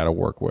ends you've got to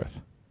work with.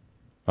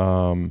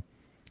 So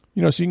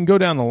you can go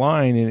down the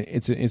line, and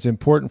it's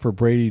important for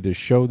Brady to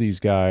show these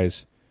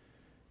guys,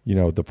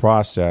 the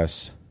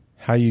process,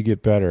 how you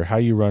get better, how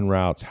you run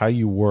routes, how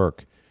you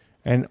work.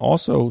 And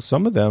also,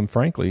 some of them,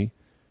 frankly,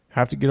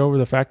 have to get over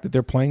the fact that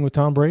they're playing with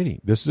Tom Brady.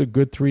 This is a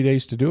good 3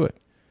 days to do it.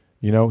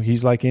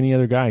 He's like any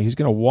other guy. He's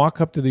going to walk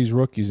up to these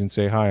rookies and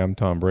say, "Hi, I'm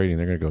Tom Brady," and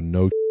they're going to go,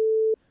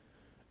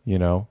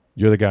 "No,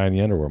 you're the guy in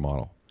the underwear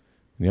model,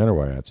 in the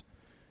underwear ads."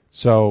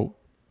 So,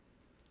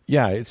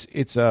 yeah,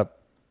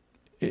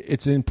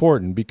 it's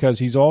important because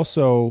he's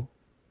also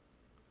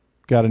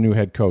got a new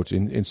head coach,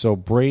 and so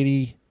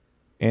Brady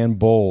and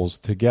Bowles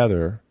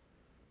together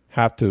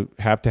have to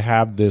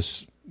have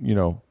this,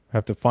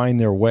 have to find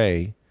their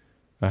way,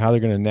 how they're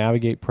going to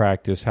navigate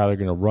practice, how they're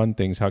going to run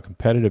things, how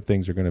competitive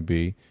things are going to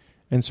be,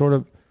 and sort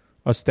of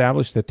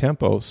establish the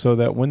tempo so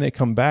that when they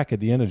come back at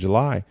the end of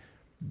July,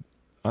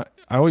 I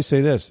always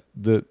say this,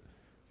 the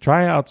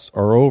tryouts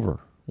are over.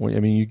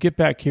 You get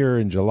back here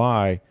in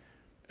July,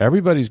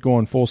 everybody's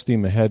going full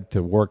steam ahead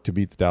to work to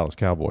beat the Dallas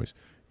Cowboys.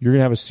 You're going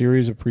to have a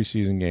series of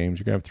preseason games.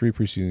 You're going to have 3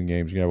 preseason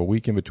games. You're going to have a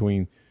week in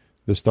between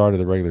the start of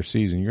the regular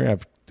season. You're going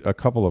to have a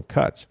couple of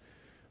cuts.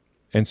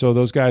 And so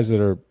those guys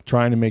that are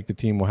trying to make the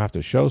team will have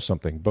to show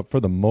something. But for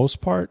the most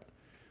part,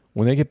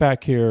 when they get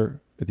back here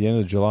at the end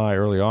of July,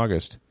 early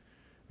August,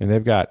 and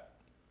they've got,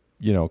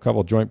 a couple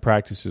of joint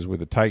practices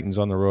with the Titans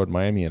on the road,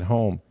 Miami at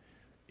home,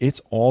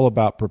 it's all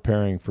about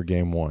preparing for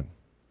game 1,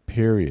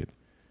 period.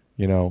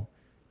 They're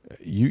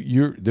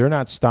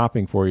not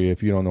stopping for you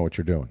if you don't know what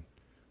you're doing.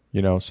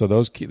 So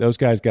those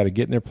guys got to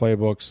get in their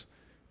playbooks.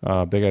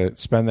 They got to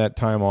spend that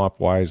time off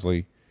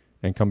wisely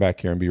and come back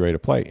here and be ready to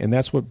play. And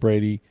that's what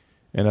Brady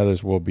and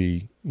others will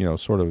be,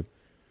 sort of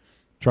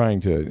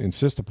trying to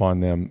insist upon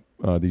them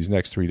these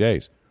next 3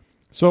 days.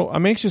 So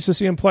I'm anxious to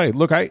see him play.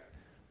 Look, I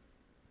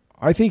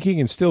think he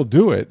can still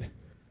do it,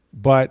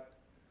 but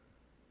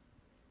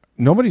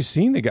nobody's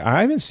seen the guy.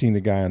 I haven't seen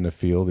the guy on the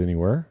field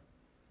anywhere,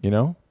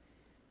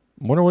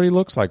 Wonder what he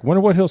looks like. Wonder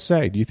what he'll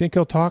say. Do you think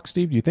he'll talk,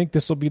 Steve? Do you think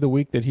this will be the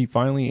week that he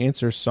finally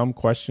answers some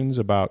questions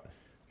about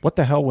what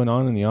the hell went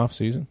on in the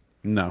offseason?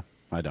 No,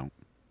 I don't.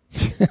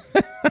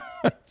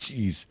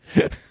 Jeez.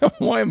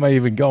 Why am I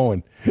even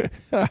going?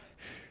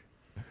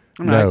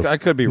 No. I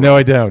could be wrong. No,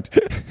 I don't.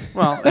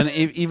 Well, and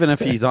even if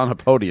he's on a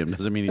podium,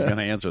 doesn't mean he's going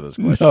to answer those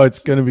questions. No, it's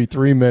going to be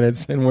 3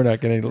 minutes, and we're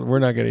not going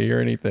to hear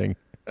anything.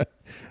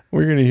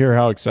 We're going to hear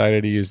how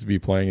excited he is to be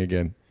playing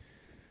again.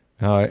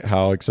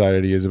 How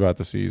excited he is about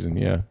the season.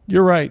 Yeah,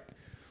 you're right.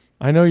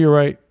 I know you're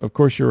right. Of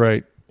course you're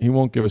right. He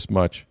won't give us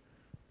much,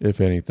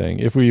 if anything,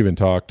 if we even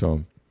talk to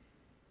him.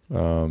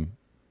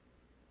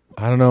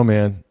 I don't know,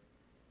 man.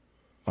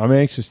 I'm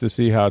anxious to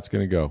see how it's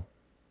going to go.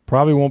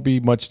 Probably won't be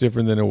much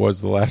different than it was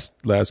the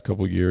last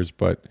couple of years,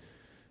 but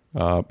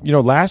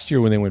last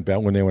year when they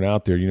went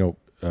out there,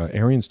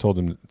 Arians told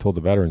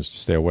the veterans to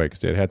stay away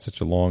because they had such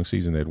a long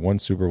season. They had won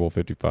Super Bowl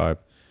 55.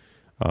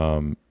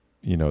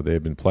 They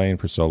had been playing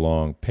for so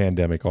long,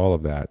 pandemic, all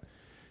of that,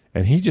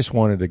 and he just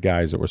wanted the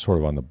guys that were sort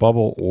of on the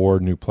bubble or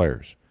new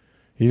players.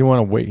 He didn't want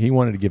to wait. He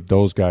wanted to give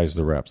those guys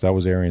the reps. That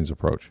was Arians'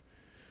 approach,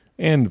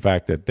 and the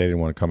fact that they didn't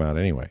want to come out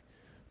anyway.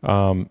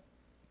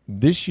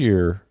 This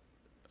year,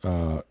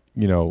 during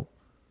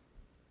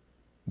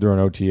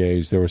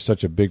OTAs, there was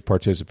such a big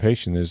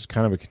participation. There's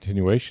kind of a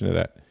continuation of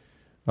that.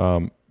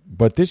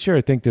 But this year,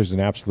 I think there's an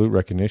absolute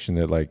recognition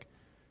that,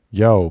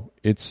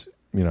 it's,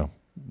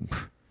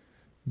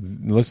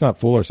 let's not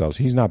fool ourselves.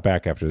 He's not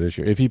back after this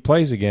year. If he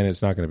plays again,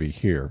 it's not going to be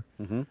here.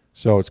 Mm-hmm.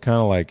 So it's kind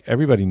of like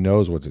everybody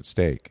knows what's at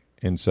stake.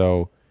 And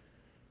so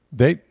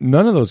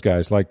none of those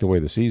guys liked the way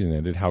the season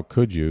ended. How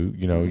could you?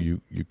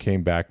 You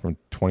came back from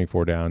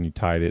 24 down, you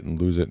tied it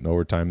and lose it in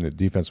overtime. The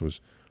defense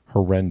was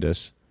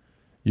horrendous.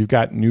 You've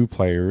got new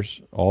players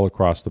all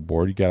across the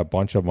board. You got a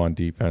bunch of them on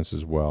defense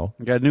as well.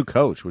 You got a new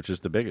coach, which is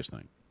the biggest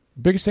thing.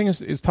 Biggest thing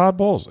is Todd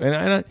Bowles,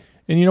 and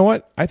you know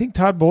what? I think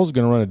Todd Bowles is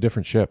going to run a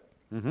different ship.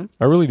 Mm-hmm.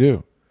 I really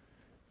do.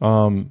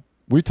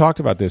 We talked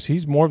about this.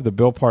 He's more of the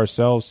Bill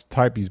Parcells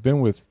type. He's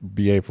been with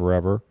BA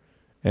forever,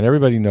 and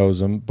everybody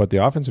knows him. But the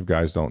offensive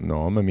guys don't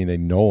know him. I mean, they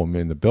know him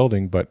in the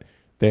building, but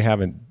they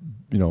haven't,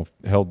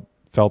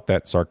 felt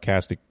that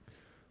sarcastic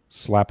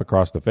slap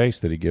across the face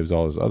that he gives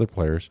all his other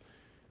players,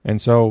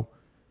 and so.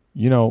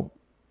 I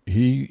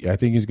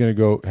think he's going to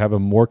go have a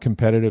more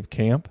competitive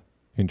camp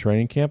in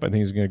training camp. I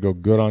think he's going to go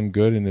good on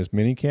good in this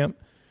mini camp.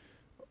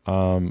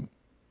 And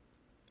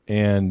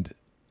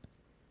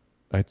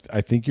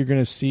I think you're going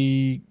to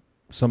see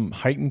some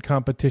heightened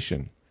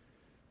competition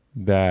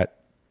that,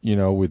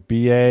 with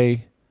BA,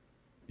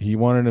 he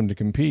wanted him to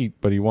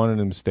compete, but he wanted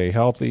him to stay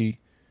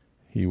healthy.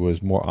 He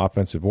was more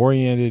offensive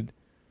oriented.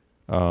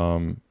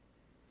 Bowles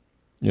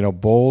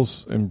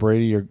and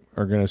Brady are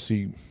going to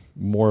see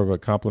more of a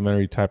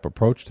complementary type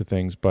approach to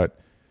things, but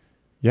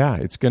yeah,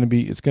 it's going to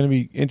be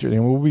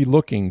interesting. We'll be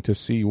looking to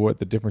see what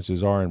the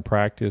differences are in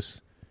practice,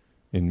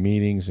 in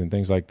meetings, and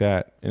things like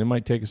that. And it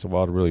might take us a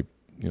while to really,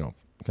 kind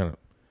of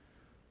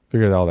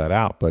figure all that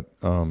out. But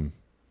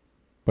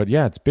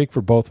yeah, it's big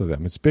for both of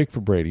them. It's big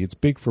for Brady. It's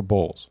big for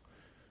Bowles.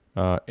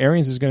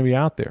 Arians is going to be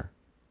out there.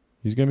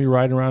 He's going to be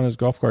riding around his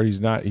golf cart.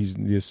 He's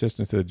the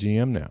assistant to the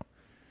GM now.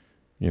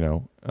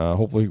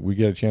 Hopefully we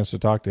get a chance to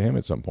talk to him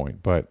at some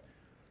point. But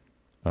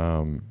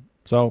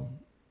so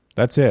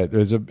that's it.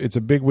 It's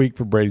a big week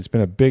for Brady. It's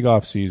been a big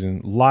off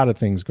season. A lot of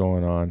things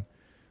going on.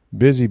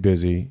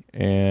 Busy,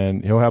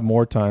 and he'll have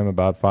more time,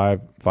 about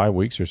five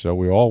weeks or so.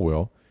 We all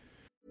will.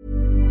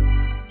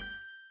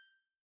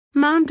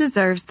 Mom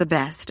deserves the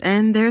best,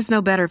 and there's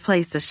no better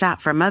place to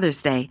shop for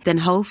Mother's Day than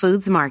Whole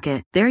Foods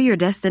Market. They're your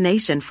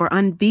destination for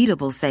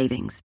unbeatable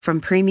savings, from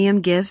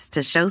premium gifts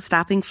to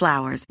show-stopping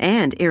flowers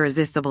and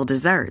irresistible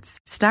desserts.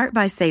 Start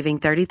by saving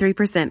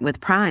 33% with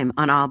Prime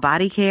on all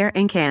body care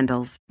and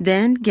candles.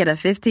 Then get a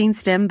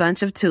 15-stem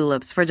bunch of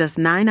tulips for just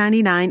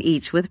 $9.99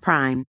 each with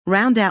Prime.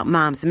 Round out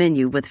Mom's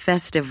menu with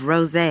festive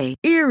rosé,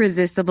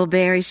 irresistible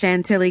berry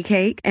chantilly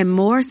cake, and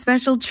more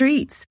special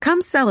treats.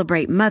 Come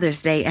celebrate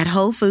Mother's Day at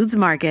Whole Foods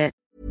Market.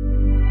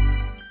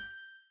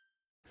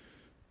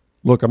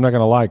 Look, I'm not going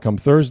to lie. Come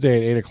Thursday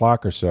at 8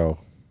 o'clock or so,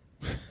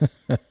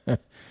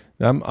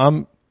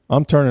 I'm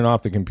turning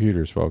off the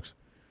computers, folks.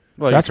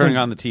 Well, you're turning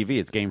on the TV.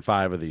 It's Game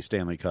 5 of the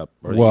Stanley Cup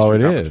or the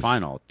Eastern Conference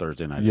Final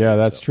Thursday night. Yeah,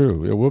 that's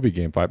true. It will be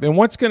Game 5. And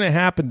what's going to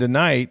happen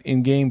tonight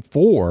in Game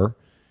 4?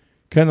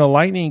 Can the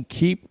Lightning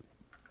keep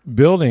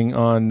building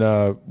on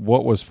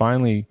what was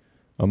finally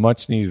a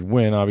much-needed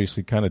win?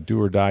 Obviously, kind of do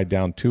or die,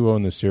 down 2-0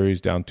 in the series,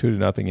 down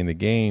 2-0 in the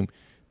game.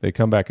 They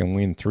come back and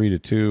win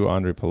 3-2.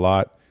 Andre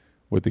Palat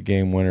with the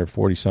game winner,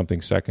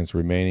 40-something seconds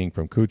remaining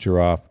from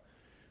Kucherov.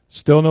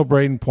 Still no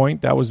Braden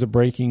Point. That was the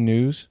breaking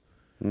news.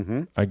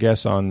 Mm-hmm. I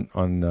guess on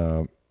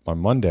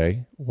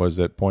Monday was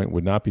that Point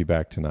would not be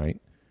back tonight.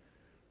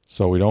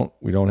 So we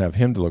don't have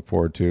him to look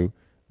forward to.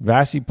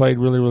 Vasi played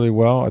really, really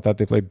well. I thought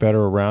they played better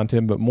around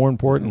him. But more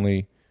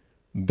importantly,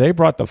 they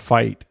brought the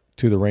fight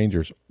to the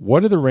Rangers.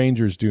 What do the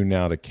Rangers do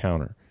now to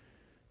counter?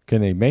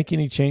 Can they make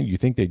any change? You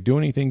think they do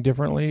anything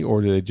differently,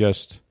 or do they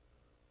just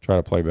try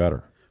to play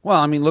better? Well,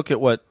 I mean, look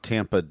at what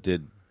Tampa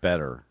did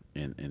better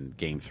in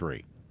Game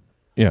 3.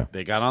 Yeah.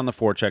 They got on the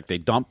forecheck. They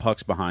dumped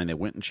pucks behind. They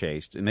went and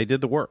chased, and they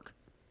did the work.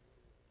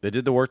 They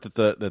did the work that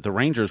the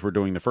Rangers were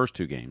doing the first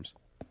 2 games.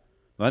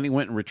 The Lightning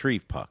went and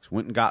retrieved pucks,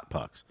 went and got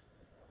pucks.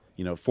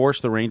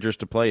 Forced the Rangers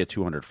to play a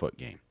 200-foot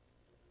game.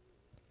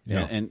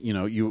 Yeah. And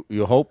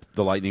you hope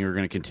the Lightning are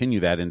going to continue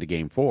that into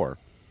Game 4.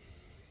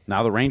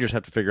 Now the Rangers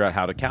have to figure out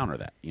how to counter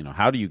that.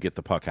 How do you get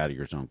the puck out of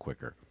your zone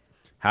quicker?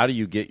 How do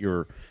you get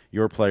your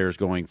players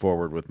going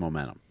forward with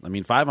momentum? I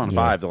mean,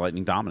 5-on-5, the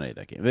Lightning dominated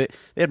that game. They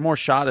had more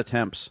shot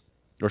attempts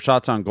or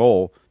shots on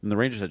goal than the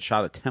Rangers had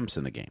shot attempts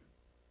in the game.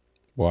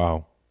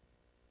 Wow.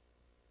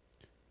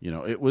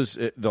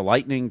 The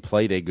Lightning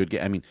played a good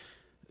game. I mean,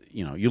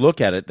 you look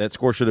at it, that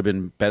score should have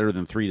been better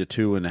than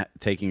 3-2 and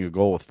taking a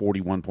goal with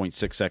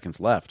 41.6 seconds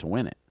left to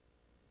win it.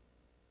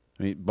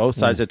 I mean, both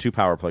sides had 2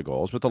 power play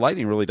goals, but the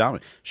Lightning really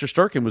dominated.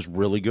 Shesterkin was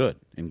really good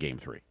in Game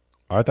 3.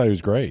 I thought he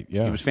was great,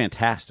 yeah. He was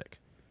fantastic.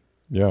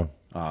 Yeah.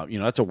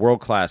 That's a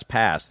world-class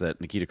pass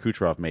that Nikita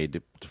Kucherov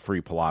made to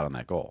free Palat on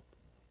that goal.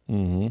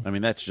 Mm-hmm. I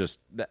mean, that's just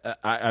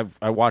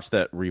I watched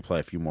that replay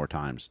a few more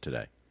times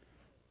today.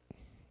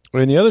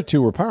 And the other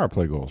 2 were power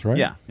play goals, right?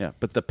 Yeah.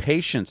 But the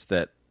patience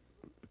that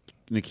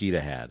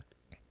Nikita had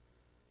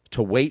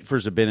to wait for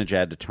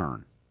Zibanejad to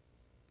turn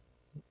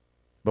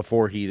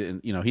before he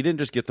didn't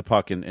just get the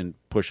puck and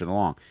push it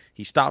along.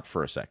 He stopped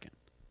for a second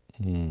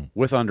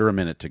with under a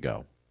minute to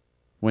go,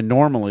 when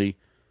normally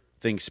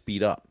things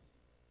speed up.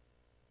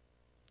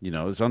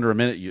 It's under a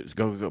minute, you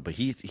go. But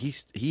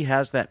he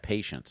has that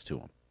patience to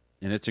him,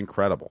 and it's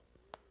incredible.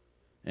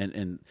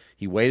 And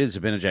he waited.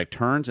 Zibanejad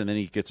turns, and then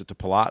he gets it to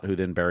Palat, who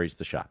then buries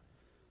the shot.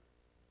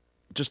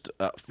 Just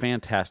a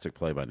fantastic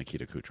play by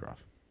Nikita Kucherov.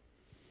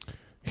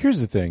 Here's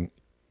the thing,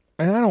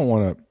 and I don't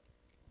want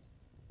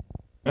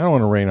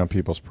to rain on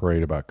people's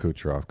parade about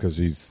Kucherov, because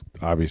he's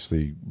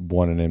obviously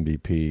won an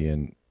MVP,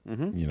 and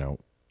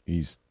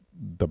he's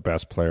the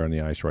best player on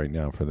the ice right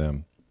now for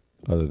them,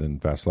 other than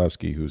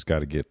Vasilevsky, who's got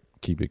to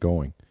keep it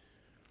going.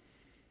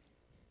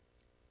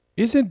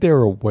 Isn't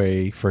there a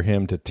way for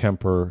him to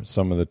temper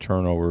some of the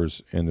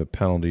turnovers and the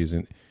penalties?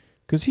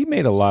 Because he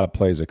made a lot of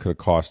plays that could have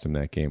cost him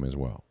that game as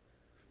well.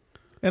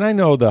 And I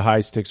know the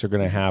high sticks are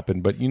going to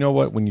happen, but you know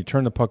what? When you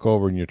turn the puck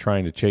over and you're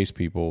trying to chase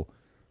people,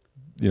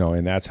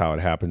 and that's how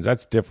it happens,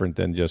 that's different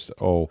than just,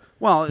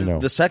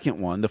 the second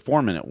one, the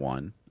 4-minute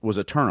one, was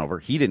a turnover.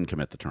 He didn't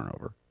commit the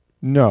turnover.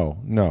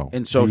 No.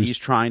 And so he's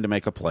trying to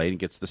make a play and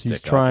gets the stick.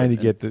 He's trying to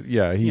get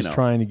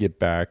trying to get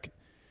back.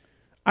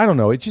 I don't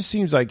know. It just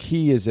seems like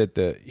he is at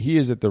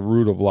the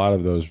root of a lot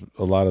of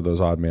those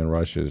odd man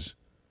rushes,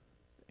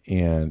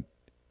 and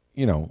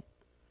you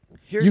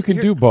can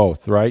do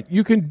both, right?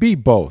 You can be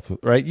both,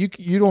 right?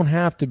 You don't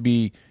have to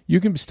be. You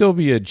can still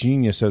be a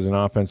genius as an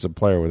offensive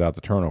player without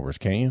the turnovers,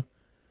 can't you?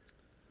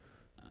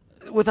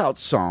 Without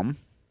some.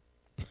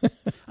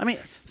 I mean,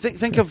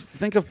 think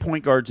of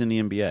point guards in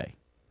the NBA.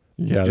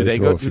 Yeah, do they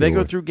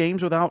go through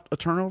games without a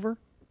turnover?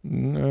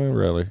 No,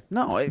 really.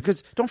 No,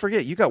 because don't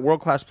forget, you got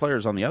world-class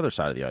players on the other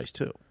side of the ice,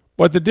 too.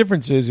 But the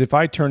difference is, if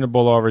I turn the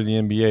ball over in the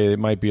NBA, it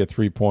might be a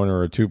 3-pointer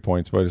or 2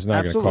 points, but it's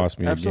not going to cost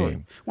me a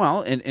game.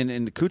 Well, and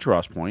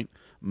Kucherov's point,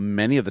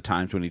 many of the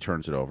times when he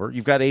turns it over,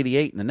 you've got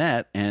 88 in the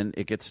net, and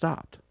it gets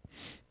stopped.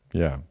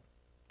 Yeah.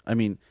 I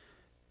mean,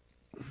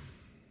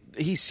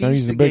 he's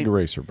a big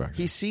eraser back.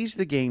 He sees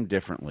the game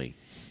differently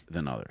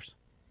than others.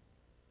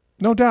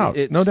 No doubt.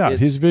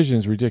 His vision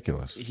is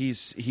ridiculous. He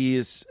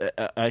is.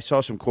 I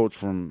saw some quotes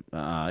from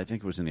I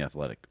think it was in The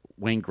Athletic,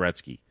 Wayne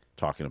Gretzky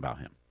talking about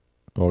him.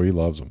 Oh, he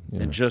loves him.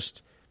 Yeah.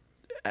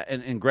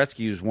 And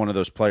Gretzky is one of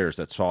those players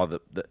that saw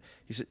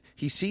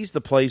he sees the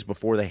plays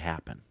before they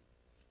happen.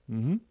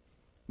 Mm-hmm.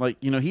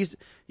 Like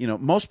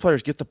most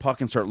players get the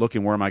puck and start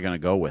looking, where am I going to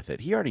go with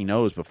it? He already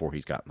knows before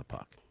he's gotten the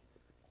puck.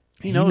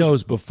 He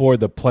knows before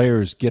the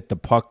players get the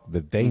puck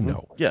that they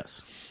know.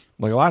 Yes.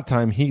 Like a lot of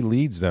time, he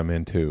leads them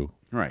into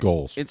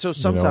goals. And so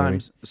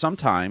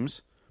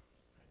sometimes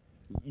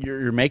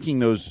you're making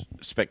those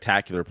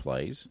spectacular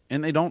plays,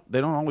 and they don't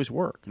always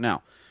work.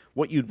 Now,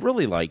 what you'd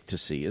really like to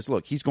see is,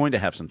 look, he's going to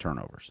have some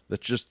turnovers.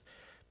 That's just,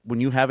 when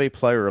you have a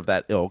player of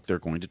that ilk, they're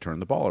going to turn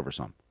the ball over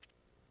some.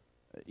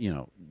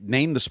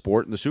 Name the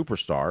sport and the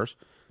superstars.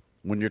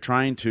 When you're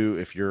trying to,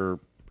 if you're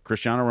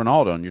Cristiano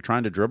Ronaldo and you're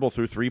trying to dribble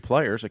through 3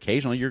 players,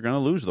 occasionally you're going to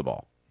lose the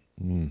ball.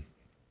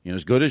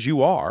 As good as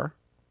you are,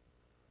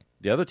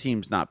 the other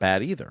team's not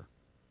bad either.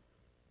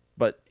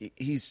 But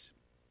he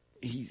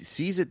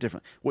sees it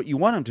different. What you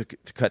want him to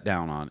cut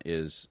down on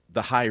is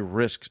the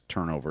high-risk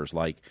turnovers,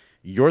 like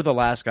you're the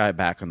last guy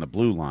back on the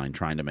blue line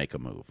trying to make a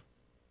move.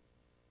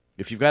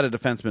 If you've got a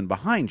defenseman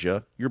behind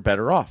you, you're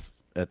better off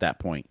at that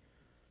point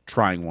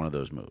trying one of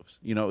those moves.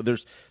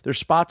 There's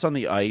spots on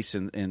the ice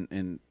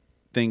and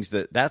things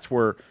that's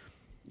where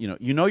you're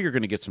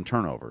going to get some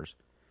turnovers.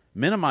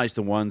 Minimize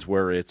the ones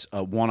where it's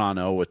a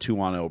 1-on-0, a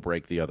 2-on-0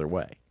 break the other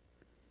way.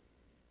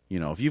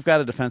 If you've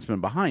got a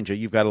defenseman behind you,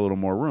 you've got a little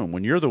more room.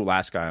 When you're the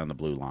last guy on the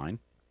blue line,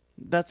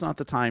 that's not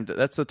the time.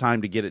 That's the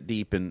time to get it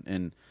deep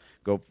and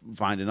go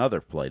find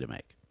another play to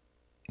make.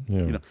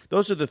 Yeah.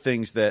 Those are the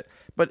things that.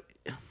 But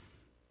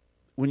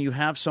when you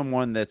have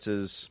someone that's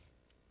as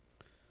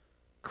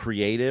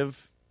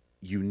creative,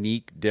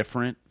 unique,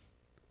 different,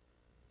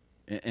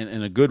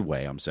 in a good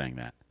way, I'm saying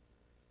that.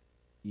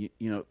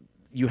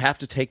 You have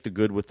to take the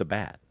good with the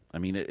bad. I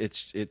mean,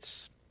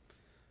 it's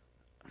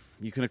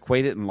you can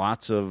equate it in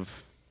lots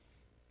of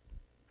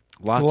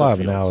fields.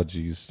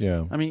 Analogies.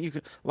 Yeah, I mean,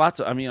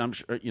 I'm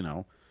sure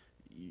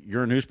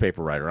you're a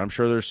newspaper writer. I'm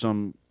sure there's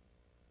some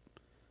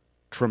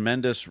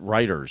tremendous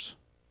writers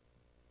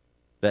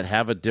that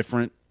have a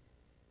different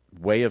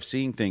way of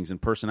seeing things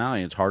and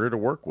personality. It's harder to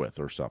work with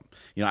or something.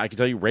 I can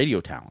tell you radio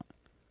talent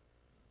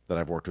that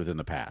I've worked with in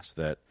the past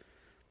that,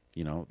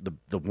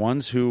 the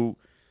ones who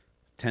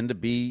tend to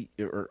be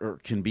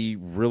or can be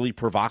really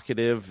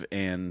provocative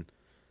and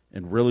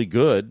really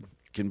good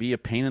can be a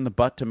pain in the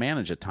butt to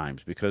manage at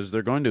times because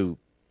they're going to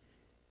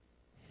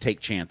take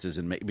chances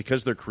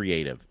because they're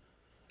creative.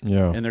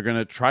 Yeah. And they're going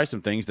to try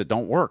some things that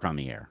don't work on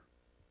the air.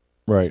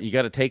 Right. You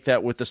got to take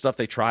that with the stuff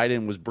they tried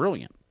and was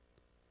brilliant.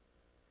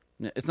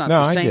 It's not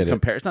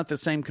It's not the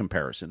same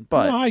comparison,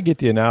 but no, I get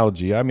the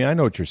analogy. I mean, I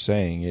know what you're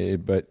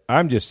saying, but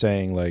I'm just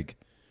saying, like,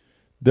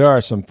 there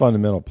are some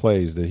fundamental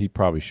plays that he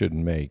probably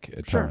shouldn't make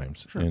at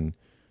times, sure. And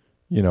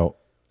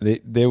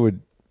they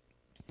would,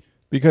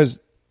 because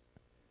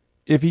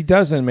if he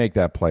doesn't make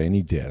that play, and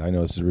he did, I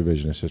know this is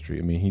revisionist history.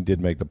 I mean, he did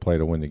make the play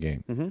to win the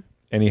game,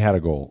 and he had a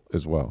goal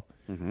as well.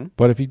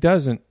 But if he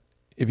doesn't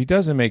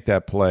make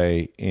that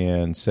play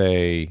and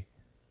say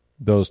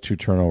those two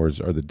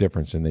turnovers are the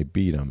difference and they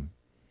beat him,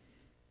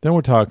 then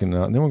we're talking.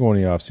 Then we're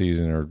going to the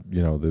offseason, or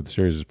the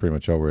series is pretty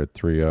much over at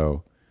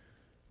 3-0,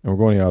 and we're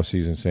going to the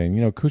offseason saying,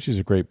 Kucci's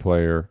a great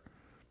player,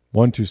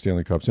 won 2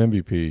 Stanley Cups,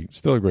 MVP,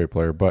 still a great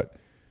player, but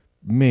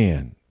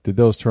man, did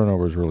those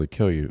turnovers really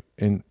kill you?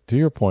 And to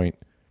your point,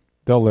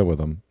 they'll live with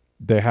them.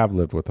 They have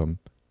lived with them.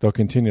 They'll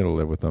continue to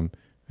live with them,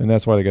 and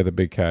that's why they got the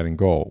big cat in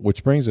goal.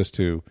 Which brings us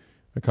to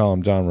a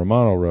column John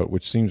Romano wrote,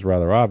 which seems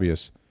rather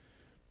obvious,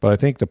 but I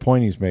think the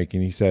point he's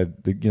making, he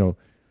said,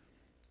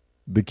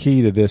 the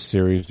key to this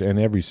series and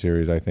every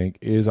series, I think,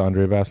 is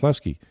Andrei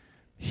Vasilevsky.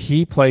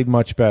 He played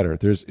much better.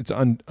 It's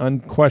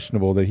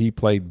unquestionable that he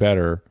played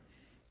better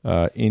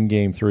in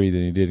Game 3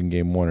 than he did in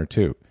Game 1 or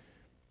 2.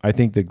 I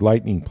think the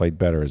Lightning played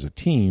better as a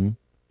team,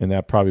 and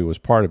that probably was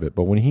part of it.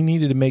 But when he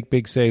needed to make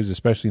big saves,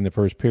 especially in the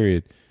first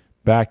period,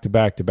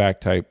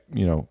 back-to-back-to-back type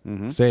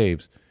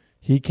saves,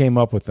 he came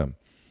up with them.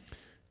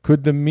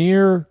 Could the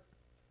mere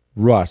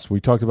rust, we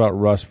talked about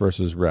rust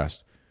versus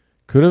rest,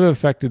 could have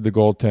affected the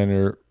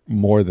goaltender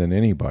more than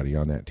anybody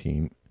on that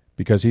team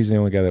because he's the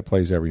only guy that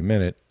plays every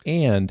minute.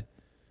 And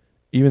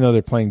even though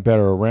they're playing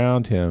better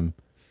around him,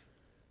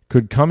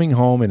 could coming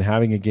home and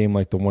having a game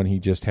like the one he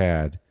just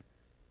had,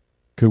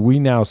 could we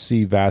now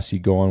see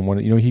Vasi go on one?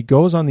 He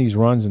goes on these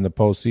runs in the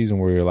postseason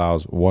where he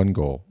allows 1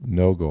 goal,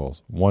 no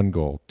goals, 1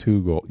 goal,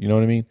 2 goals. You know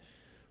what I mean?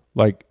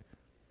 Like,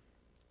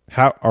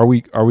 how are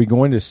we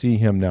going to see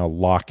him now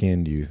lock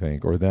in, do you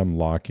think, or them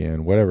lock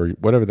in,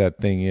 whatever that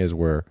thing is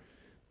where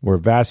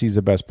Vasi's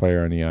the best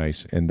player on the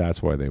ice, and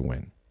that's why they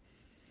win?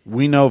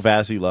 We know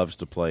Vasi loves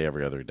to play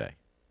every other day.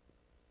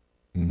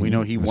 We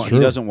know he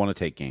doesn't want to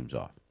take games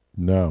off.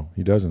 No,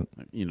 he doesn't.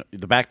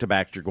 The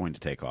back-to-backs you're going to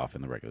take off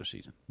in the regular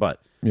season.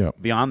 But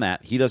beyond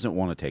that, he doesn't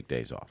want to take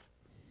days off.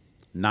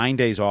 9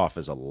 days off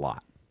is a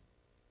lot.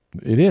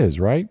 It is,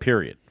 right?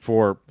 Period.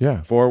 For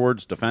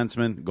forwards,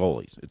 defensemen,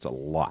 goalies. It's a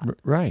lot.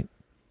 Right.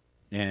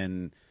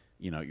 And,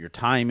 your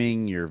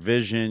timing, your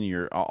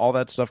vision, all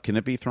that stuff, can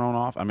it be thrown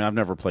off? I mean, I've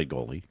never played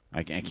goalie.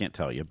 I can't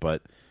tell you.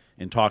 But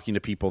in talking to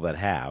people that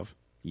have,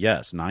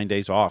 yes, 9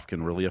 days off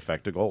can really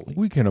affect a goalie.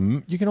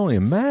 You can only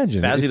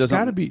imagine. Vasi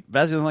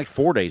doesn't like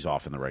 4 days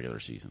off in the regular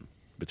season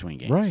between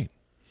games. Right.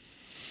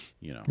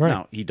 Right.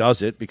 Now he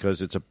does it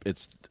because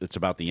it's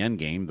about the end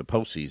game, the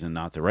postseason,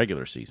 not the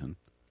regular season.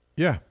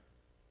 Yeah.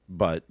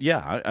 But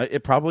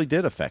it probably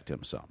did affect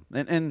him some.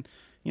 And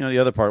the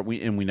other part, we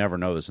never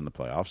know this in the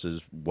playoffs,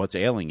 is what's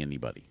ailing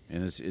anybody,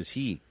 and is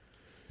he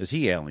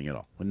ailing at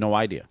all? With no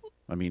idea.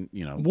 I mean,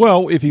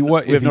 well, we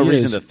have no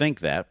reason to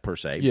think that per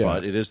se,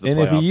 but it is the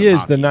playoffs. And if he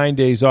is, the 9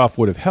 days off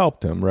would have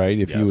helped him, right?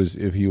 If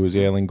he was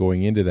ailing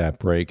going into that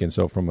break, and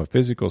so from a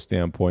physical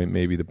standpoint,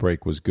 maybe the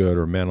break was good,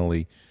 or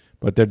mentally,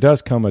 but there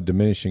does come a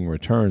diminishing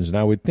returns, and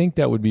I would think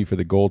that would be for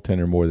the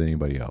goaltender more than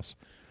anybody else,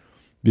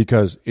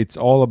 because it's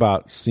all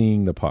about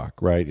seeing the puck,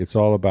 right? It's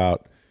all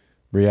about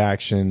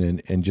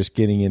reaction and just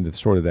getting into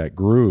sort of that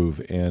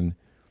groove, and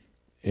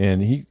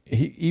he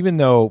even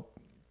though,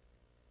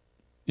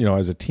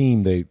 as a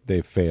team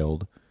they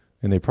failed,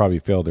 and they probably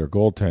failed their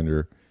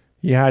goaltender,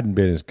 he hadn't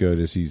been as good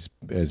as he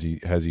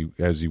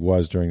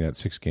was during that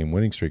 6-game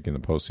winning streak in the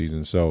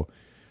postseason. So,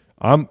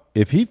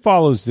 if he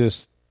follows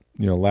this,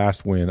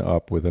 last win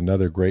up with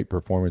another great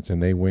performance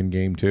and they win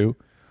Game 2,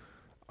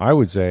 I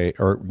would say,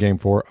 or Game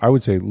 4, I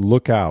would say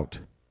look out.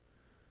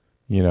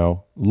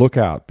 Look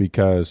out,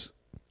 because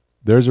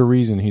there's a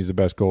reason he's the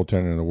best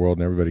goaltender in the world,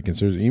 and everybody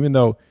considers it, even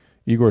though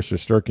Igor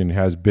Shesterkin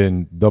has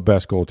been the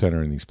best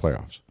goaltender in these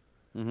playoffs.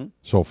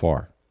 So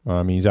far.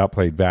 He's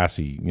outplayed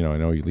Vasi. I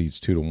know he leads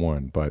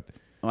 2-1, but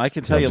I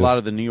can tell you a lot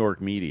of the New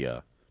York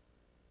media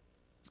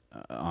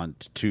on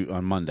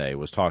Monday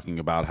was talking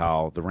about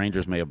how the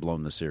Rangers may have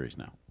blown the series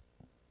now.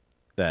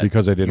 That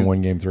because they didn't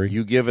win Game 3?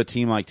 You give a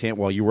team like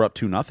Tampa, well, you were up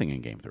 2-0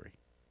 in Game 3.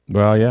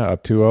 Well, yeah,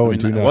 up 2-0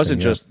 and 2-0. It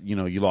wasn't just,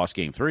 you lost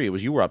Game 3. It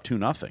was you were up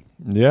 2-0.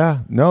 Yeah.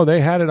 No,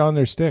 they had it on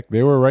their stick.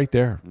 They were right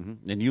there.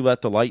 Mm-hmm. And you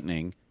let the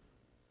Lightning,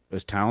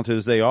 as talented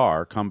as they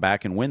are, come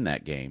back and win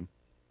that game.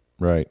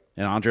 Right.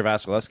 And Andre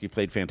Vasilevsky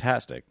played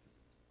fantastic.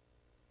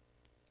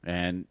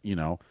 And,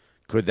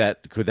 could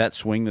that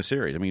swing the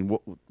series? I mean,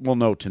 we'll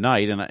know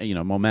tonight.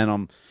 And,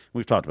 momentum,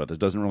 we've talked about this,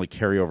 doesn't really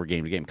carry over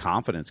game to game.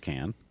 Confidence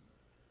can.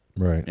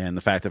 Right. And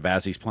the fact that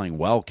Vazzy's playing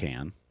well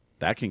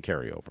that can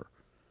carry over.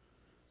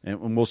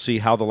 And we'll see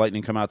how the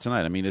Lightning come out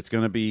tonight. I mean, it's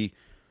going to be,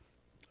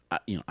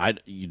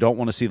 you don't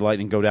want to see the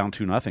Lightning go down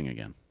 2-0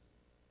 again.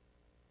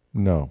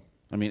 No.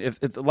 I mean,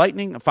 if the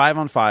Lightning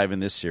 5-on-5 in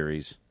this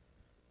series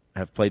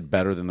have played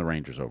better than the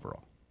Rangers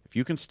overall, if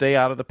you can stay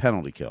out of the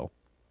penalty kill,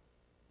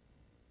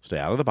 stay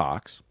out of the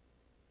box,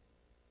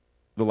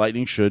 the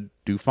Lightning should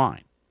do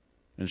fine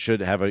and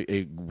should have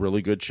a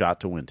really good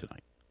shot to win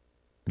tonight.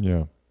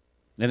 Yeah.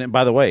 And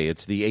by the way,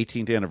 it's the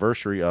 18th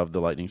anniversary of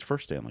the Lightning's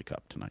first Stanley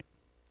Cup tonight.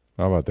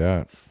 How about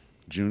that?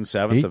 June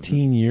 7th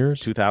 18 years?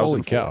 2004.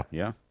 Holy cow.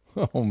 Yeah.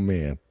 Oh,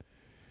 man.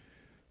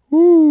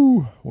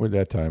 Woo. Where'd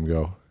that time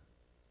go?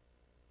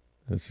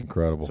 That's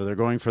incredible. So they're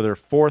going for their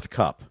fourth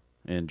cup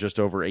in just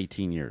over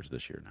 18 years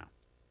this year now.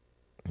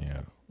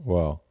 Yeah.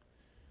 Well,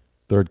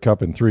 third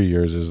cup in 3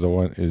 years is the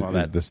one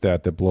is the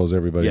stat that blows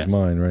everybody's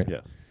mind, right?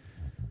 Yes.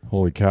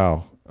 Holy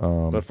cow.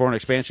 But for an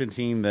expansion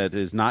team that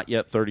is not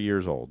yet 30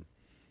 years old.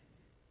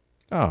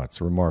 Oh, it's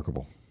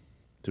remarkable.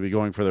 To be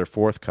going for their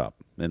fourth cup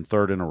and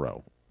third in a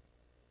row.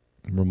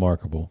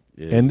 Remarkable.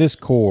 And this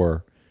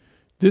core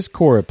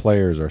of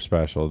players are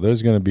special.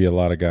 There's going to be a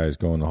lot of guys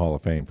going to Hall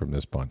of Fame from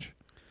this bunch.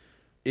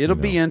 It'll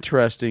be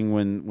interesting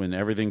when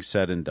everything's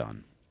said and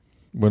done.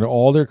 When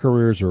all their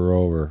careers are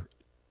over,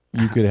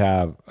 you could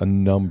have a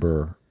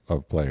number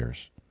of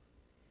players.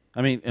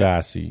 I mean,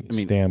 Bassey,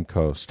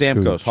 Stamkos.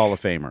 Stamkos, Hall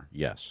of Famer,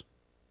 yes.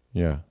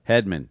 Yeah.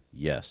 Hedman,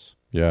 yes.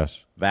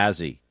 Yes.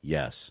 Vazzy,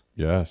 yes.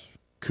 Yes.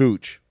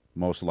 Cooch,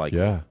 most likely.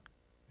 Yeah.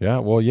 Yeah,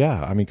 well,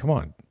 yeah. I mean, come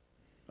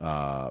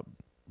on.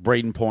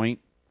 Braden Point,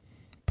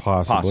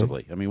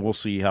 Possibly. I mean, we'll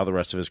see how the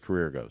rest of his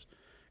career goes.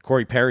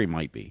 Corey Perry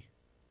might be.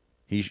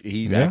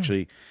 He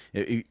actually,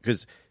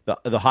 because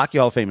the Hockey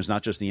Hall of Fame is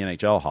not just the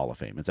NHL Hall of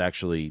Fame. It's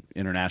actually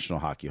International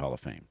Hockey Hall of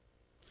Fame.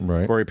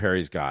 Right. Corey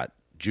Perry's got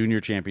junior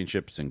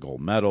championships and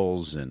gold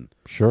medals, and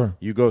sure,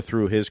 you go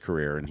through his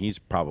career, and he's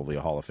probably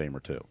a Hall of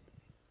Famer too.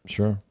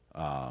 Sure.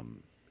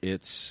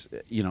 It's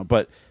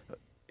but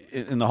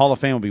in the Hall of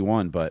Fame will be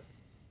one, but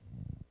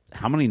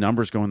how many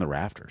numbers go in the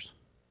rafters?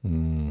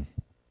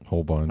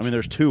 Whole bunch. I mean,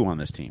 there's 2 on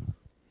this team.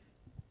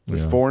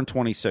 There's 4 and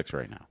 26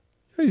 right now.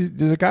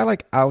 Does a guy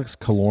like Alex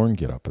Killorn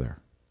get up there?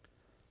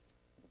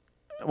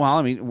 Well,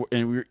 I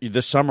mean,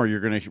 this summer you're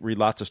going to read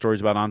lots of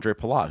stories about Andre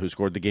Palat, who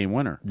scored the game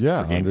winner.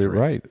 Yeah, for Game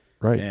 3.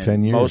 Right. And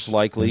 10 years. Most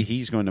likely,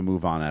 he's going to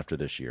move on after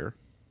this year,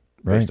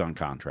 based on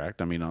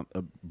contract. I mean,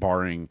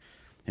 barring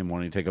him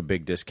wanting to take a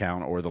big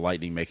discount or the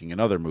Lightning making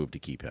another move to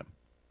keep him,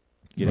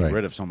 getting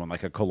rid of someone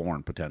like a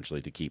Killorn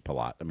potentially to keep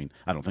Palat. I mean,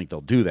 I don't think they'll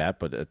do that,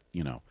 but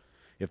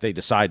if they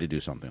decide to do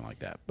something like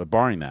that. But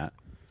barring that,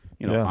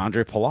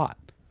 Andre Palat,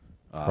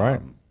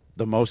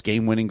 the most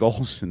game-winning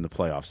goals in the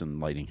playoffs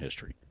in Lightning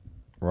history.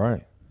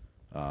 Right.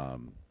 I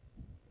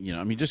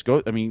mean, just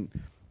go. I mean,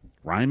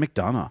 Ryan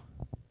McDonough.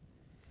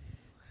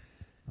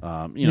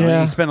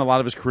 He spent a lot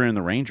of his career in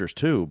the Rangers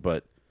too,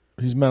 but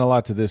he's meant a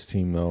lot to this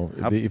team, though.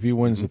 If he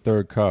wins the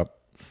third cup,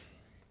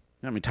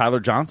 I mean, Tyler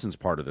Johnson's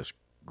part of this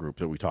group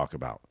that we talk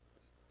about.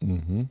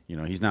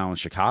 Mm-hmm. He's now in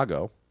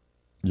Chicago.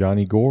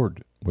 Yanni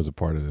Gourde was a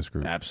part of this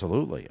group.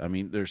 Absolutely. I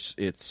mean, They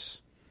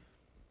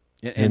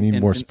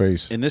need more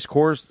space. And this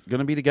core is going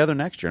to be together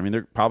next year. I mean,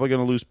 they're probably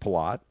going to lose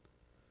Palat.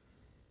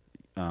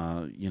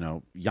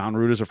 Jan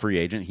Rutta is a free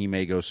agent. He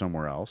may go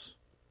somewhere else.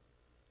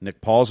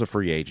 Nick Paul's a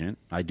free agent.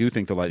 I do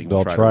think the Lightning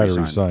will try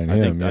to re-sign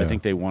him. I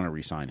think they want to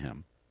re-sign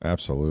him.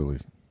 Absolutely.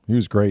 He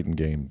was great in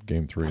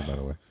game 3, by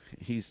the way.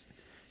 He's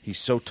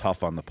so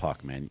tough on the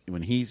puck, man.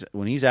 When he's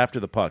after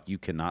the puck, you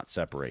cannot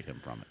separate him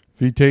from it. If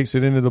he takes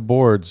it into the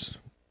boards,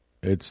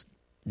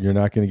 you're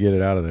not going to get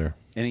it out of there.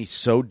 And he's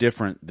so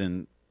different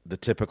than the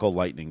typical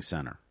Lightning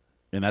center,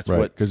 and that's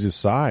what because his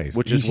size,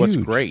 which is what's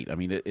great. I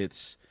mean,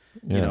 it's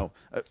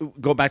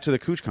go back to the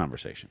Cooch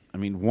conversation. I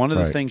mean, one of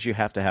the things you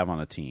have to have on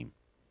a team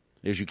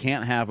is you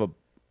can't have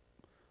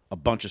a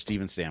bunch of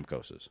Steven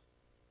Stamkoses,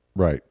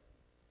 right?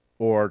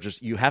 Or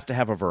just you have to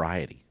have a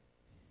variety.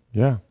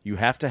 Yeah, you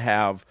have to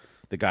have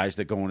the guys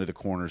that go into the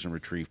corners and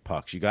retrieve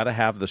pucks. You got to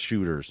have the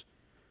shooters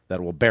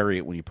that will bury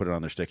it when you put it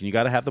on their stick, and you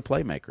got to have the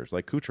playmakers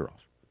like Kucherov.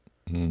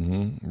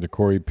 Mm-hmm. The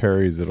Corey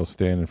Perrys that'll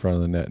stand in front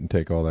of the net and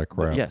take all that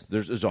crap. Yes,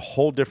 there's a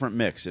whole different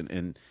mix,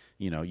 and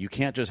you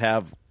can't just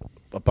have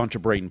a bunch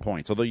of Braden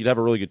Points. Although you'd have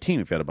a really good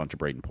team if you had a bunch of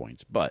Braden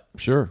Points, but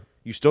sure,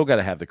 you still got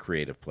to have the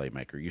creative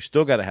playmaker. You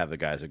still got to have the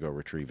guys that go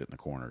retrieve it in the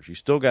corners. You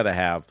still got to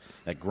have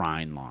that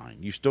grind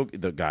line.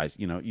 The guys.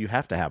 You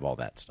have to have all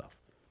that stuff.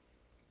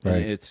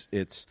 Right. And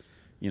it's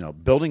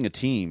building a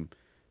team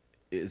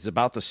is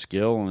about the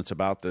skill and it's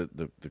about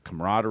the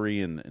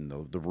camaraderie and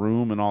the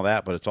room and all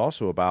that, but it's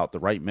also about the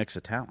right mix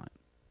of talent.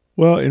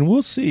 Well, and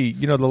we'll see.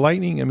 The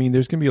Lightning, I mean,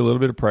 there's going to be a little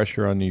bit of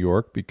pressure on New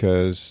York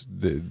because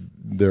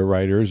their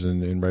writers,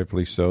 and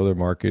rightfully so, their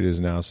market is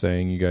now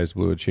saying you guys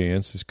blew a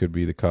chance. This could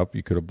be the cup.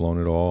 You could have blown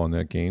it all on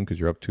that game because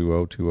you're up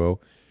 2-0.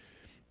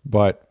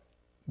 But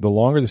the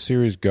longer the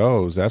series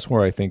goes, that's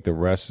where I think the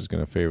rest is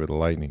going to favor the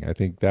Lightning. I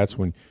think that's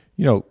when,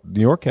 New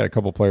York had a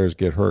couple players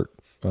get hurt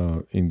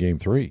in Game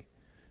 3.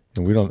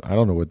 And I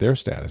don't know what their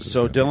status is.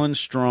 So Dylan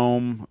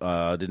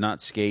Strome did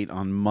not skate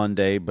on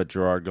Monday, but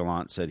Gerard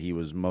Gallant said he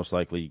was most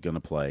likely going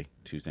to play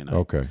Tuesday night.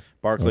 Okay.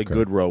 Barclay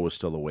Goodrow was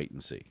still a wait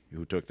and see,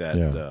 who took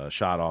that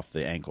shot off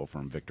the ankle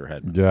from Victor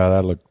Hedman. Yeah,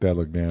 that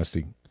looked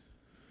nasty.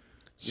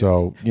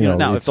 So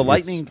now if the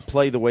Lightning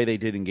play the way they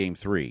did in Game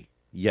 3,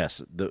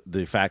 yes,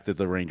 the fact that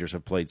the Rangers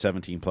have played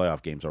 17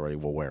 playoff games already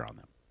will wear on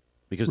them,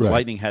 because the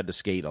Lightning had to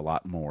skate a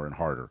lot more and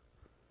harder.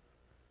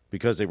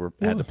 Because they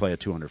had to play a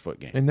 200-foot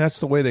game. And that's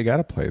the way they got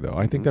to play, though.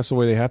 I think that's the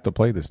way they have to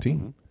play this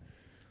team.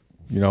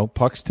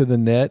 Pucks to the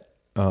net,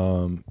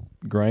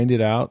 grind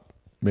it out,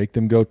 make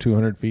them go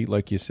 200 feet,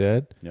 like you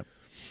said. Yep.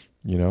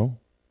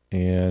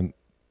 And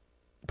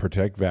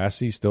protect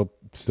Vasi,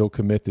 still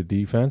commit to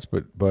defense,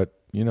 but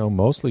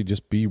mostly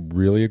just be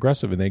really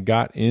aggressive. And they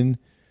got in,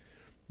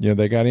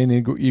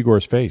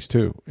 Igor's face,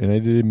 too. And they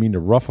didn't mean to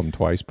rough him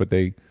twice, but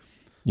they,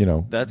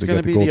 That's going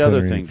to be the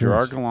other thing.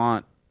 Gerard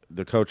Gallant,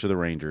 the coach of the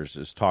Rangers,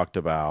 has talked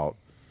about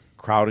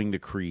crowding the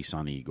crease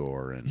on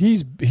Igor, and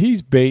he's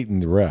baiting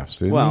the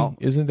refs.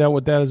 Isn't that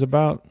what that is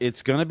about?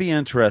 It's going to be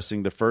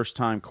interesting the first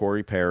time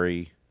Corey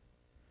Perry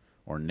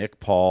or Nick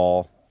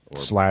Paul or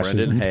Slashes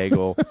Brendan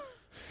Hagel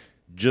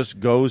just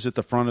goes at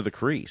the front of the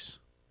crease.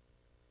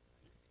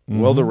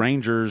 Will the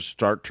Rangers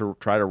start to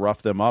try to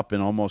rough them up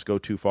and almost go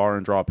too far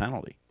and draw a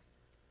penalty,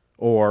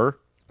 or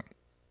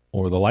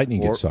the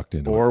Lightning get sucked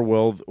into it,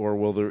 will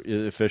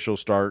the officials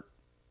start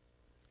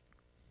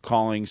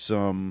calling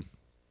some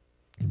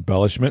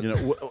embellishment?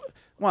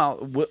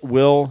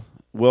 Will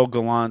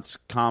Gallant's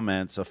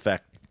comments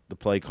affect the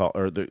play call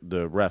or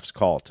the ref's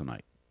call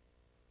tonight?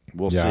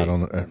 We'll see. I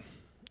don't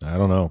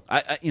know.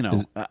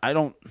 I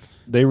don't.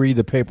 They read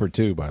the paper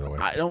too, by the way.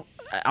 I don't.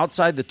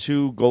 Outside the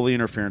 2 goalie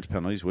interference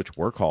penalties, which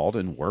were called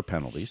and were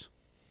penalties.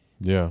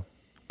 Yeah.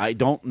 I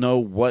don't know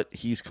what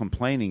he's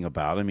complaining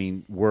about. I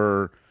mean,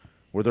 were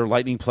there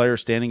Lightning players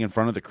standing in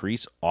front of the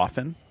crease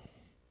often?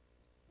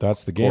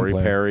 That's the game Corey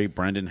plan. Perry,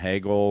 Brendan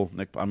Hagel,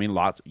 Nick. I mean,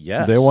 lots.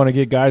 Yes, they want to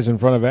get guys in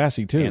front of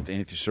Vasi too.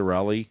 Anthony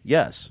Cirelli.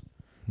 Yes.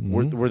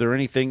 Were there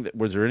anything?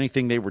 Was there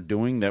anything they were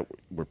doing that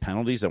were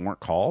penalties that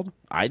weren't called?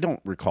 I don't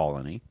recall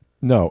any.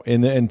 No,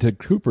 and to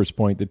Cooper's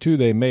point, the 2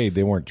 they made,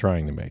 they weren't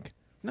trying to make.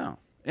 No,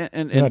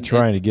 and they're not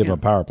trying to give them a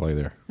power play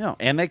there. No,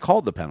 and they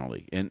called the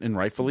penalty, and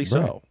rightfully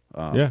so.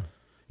 Yeah.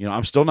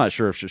 I'm still not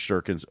sure if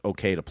Shesterkin's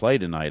okay to play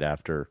tonight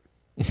after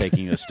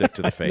taking a stick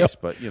to the face,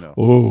 but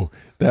Ooh,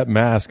 that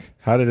mask!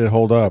 How did it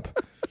hold up?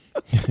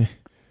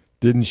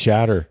 Didn't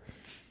shatter.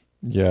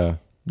 Yeah.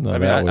 No,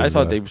 I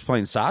thought they was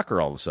playing soccer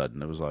all of a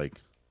sudden. It was like,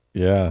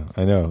 yeah,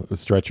 I know. The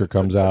stretcher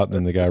comes out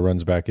and the guy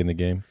runs back in the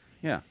game.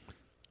 Yeah.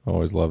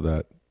 Always love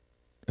that.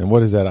 And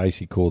what is that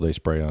icy cool they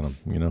spray on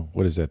them?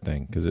 What is that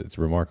thing? Because it's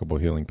remarkable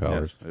healing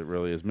powers. Yes, it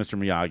really is. Mr.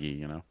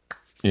 Miyagi,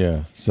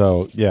 Yeah.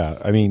 So, yeah,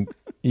 I mean,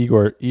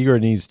 Igor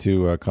needs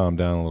to calm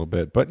down a little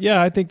bit. But,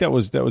 yeah, I think that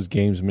was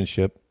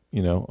gamesmanship,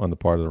 on the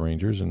part of the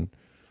Rangers. And,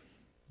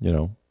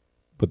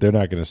 but they're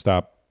not going to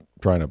stop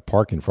trying to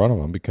park in front of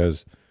them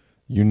because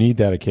you need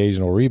that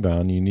occasional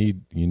rebound. You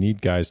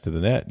need guys to the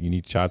net. You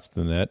need shots to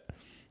the net.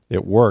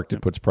 It worked.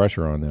 It puts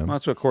pressure on them. Well,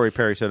 that's what Corey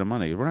Perry said on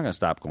Monday. We're not going to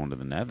stop going to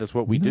the net. That's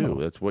what we do.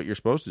 That's what you're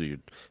supposed to do. You're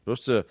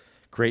supposed to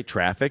create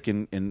traffic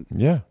and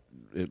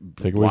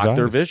block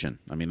their vision.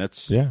 I mean,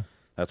 that's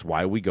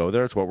why we go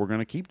there. It's what we're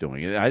going to keep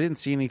doing. I didn't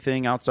see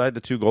anything outside the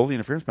 2 goalie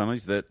interference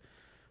penalties that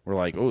were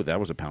like, oh,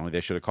 that was a penalty.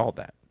 They should have called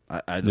that.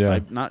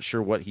 I'm not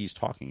sure what he's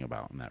talking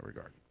about in that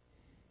regard.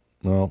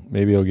 Well,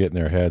 maybe it'll get in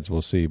their heads.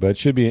 We'll see. But it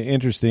should be an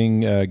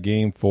interesting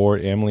game for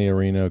Amalie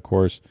Arena, of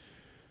course.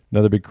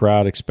 Another big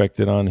crowd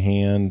expected on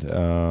hand.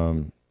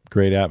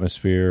 Great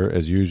atmosphere,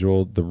 as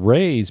usual. The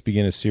Rays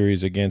begin a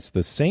series against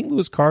the St.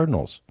 Louis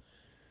Cardinals.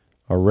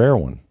 A rare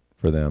one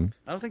for them.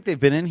 I don't think they've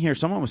been in here.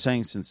 Someone was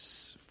saying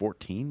since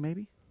 14,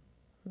 maybe?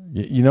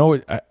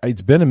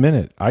 It's been a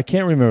minute. I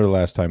can't remember the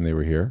last time they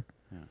were here.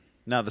 Yeah.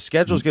 Now, the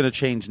schedule's going to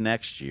change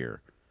next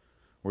year,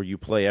 where you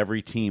play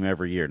every team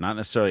every year, not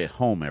necessarily at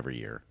home every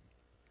year.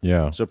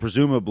 Yeah. So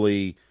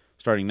presumably,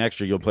 starting next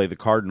year, you'll play the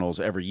Cardinals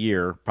every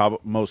year,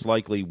 most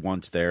likely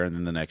once there, and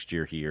then the next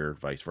year here,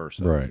 vice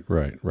versa. Right.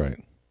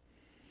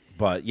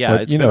 But,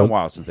 it's been a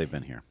while since they've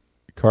been here.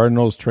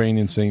 Cardinals train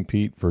in St.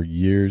 Pete for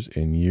years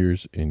and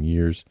years and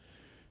years.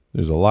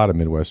 There's a lot of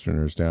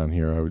Midwesterners down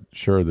here. I'm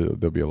sure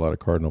there'll be a lot of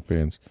Cardinal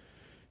fans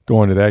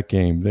going to that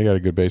game. They got a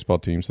good baseball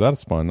team, so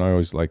that's fun. I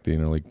always like the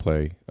interleague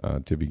play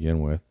to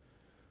begin with.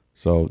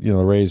 So, the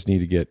Rays need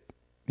to get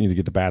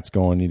the bats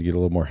going, need to get a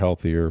little more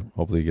healthier,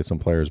 hopefully get some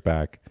players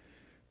back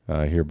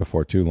here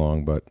before too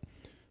long. But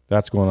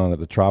That's going on at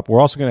the Trop.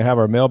 We're also going to have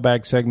our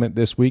mailbag segment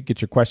this week.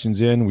 Get your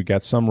questions in. We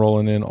got some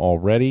rolling in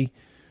already.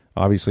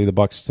 Obviously, the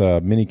Bucs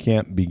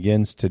minicamp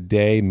begins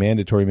today.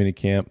 Mandatory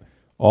minicamp.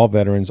 All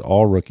veterans,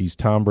 all rookies,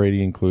 Tom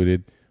Brady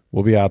included.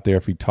 We'll be out there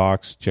if he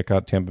talks. Check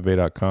out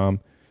TampaBay.com.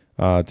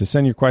 To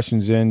send your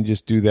questions in,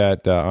 just do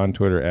that on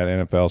Twitter at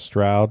NFL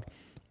Stroud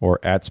or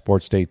at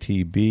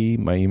SportsDayTB.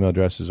 My email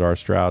address is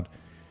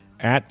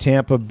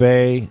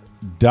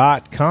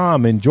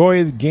rstroud@TampaBay.com.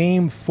 Enjoy the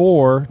Game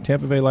 4,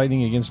 Tampa Bay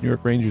Lightning against New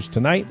York Rangers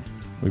tonight.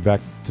 We'll be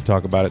back to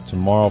talk about it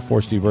tomorrow.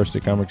 For Steve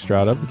Versnick, I'm Rick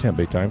Stroud of the Tampa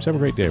Bay Times. Have a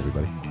great day,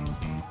 everybody.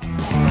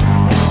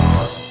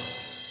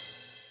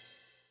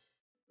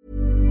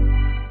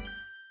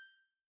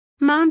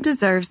 Mom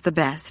deserves the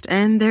best,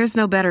 and there's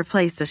no better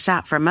place to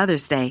shop for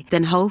Mother's Day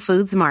than Whole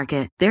Foods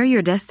Market. They're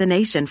your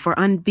destination for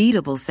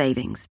unbeatable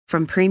savings,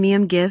 from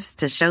premium gifts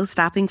to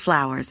show-stopping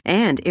flowers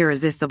and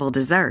irresistible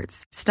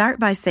desserts. Start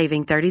by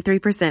saving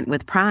 33%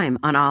 with Prime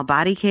on all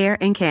body care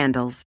and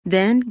candles.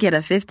 Then get a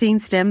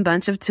 15-stem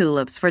bunch of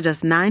tulips for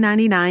just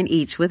 $9.99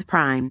 each with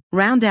Prime.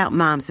 Round out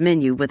Mom's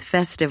menu with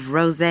festive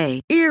rosé,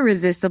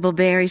 irresistible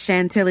berry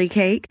chantilly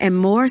cake, and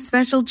more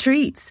special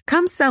treats.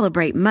 Come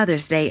celebrate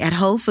Mother's Day at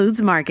Whole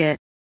Foods Market.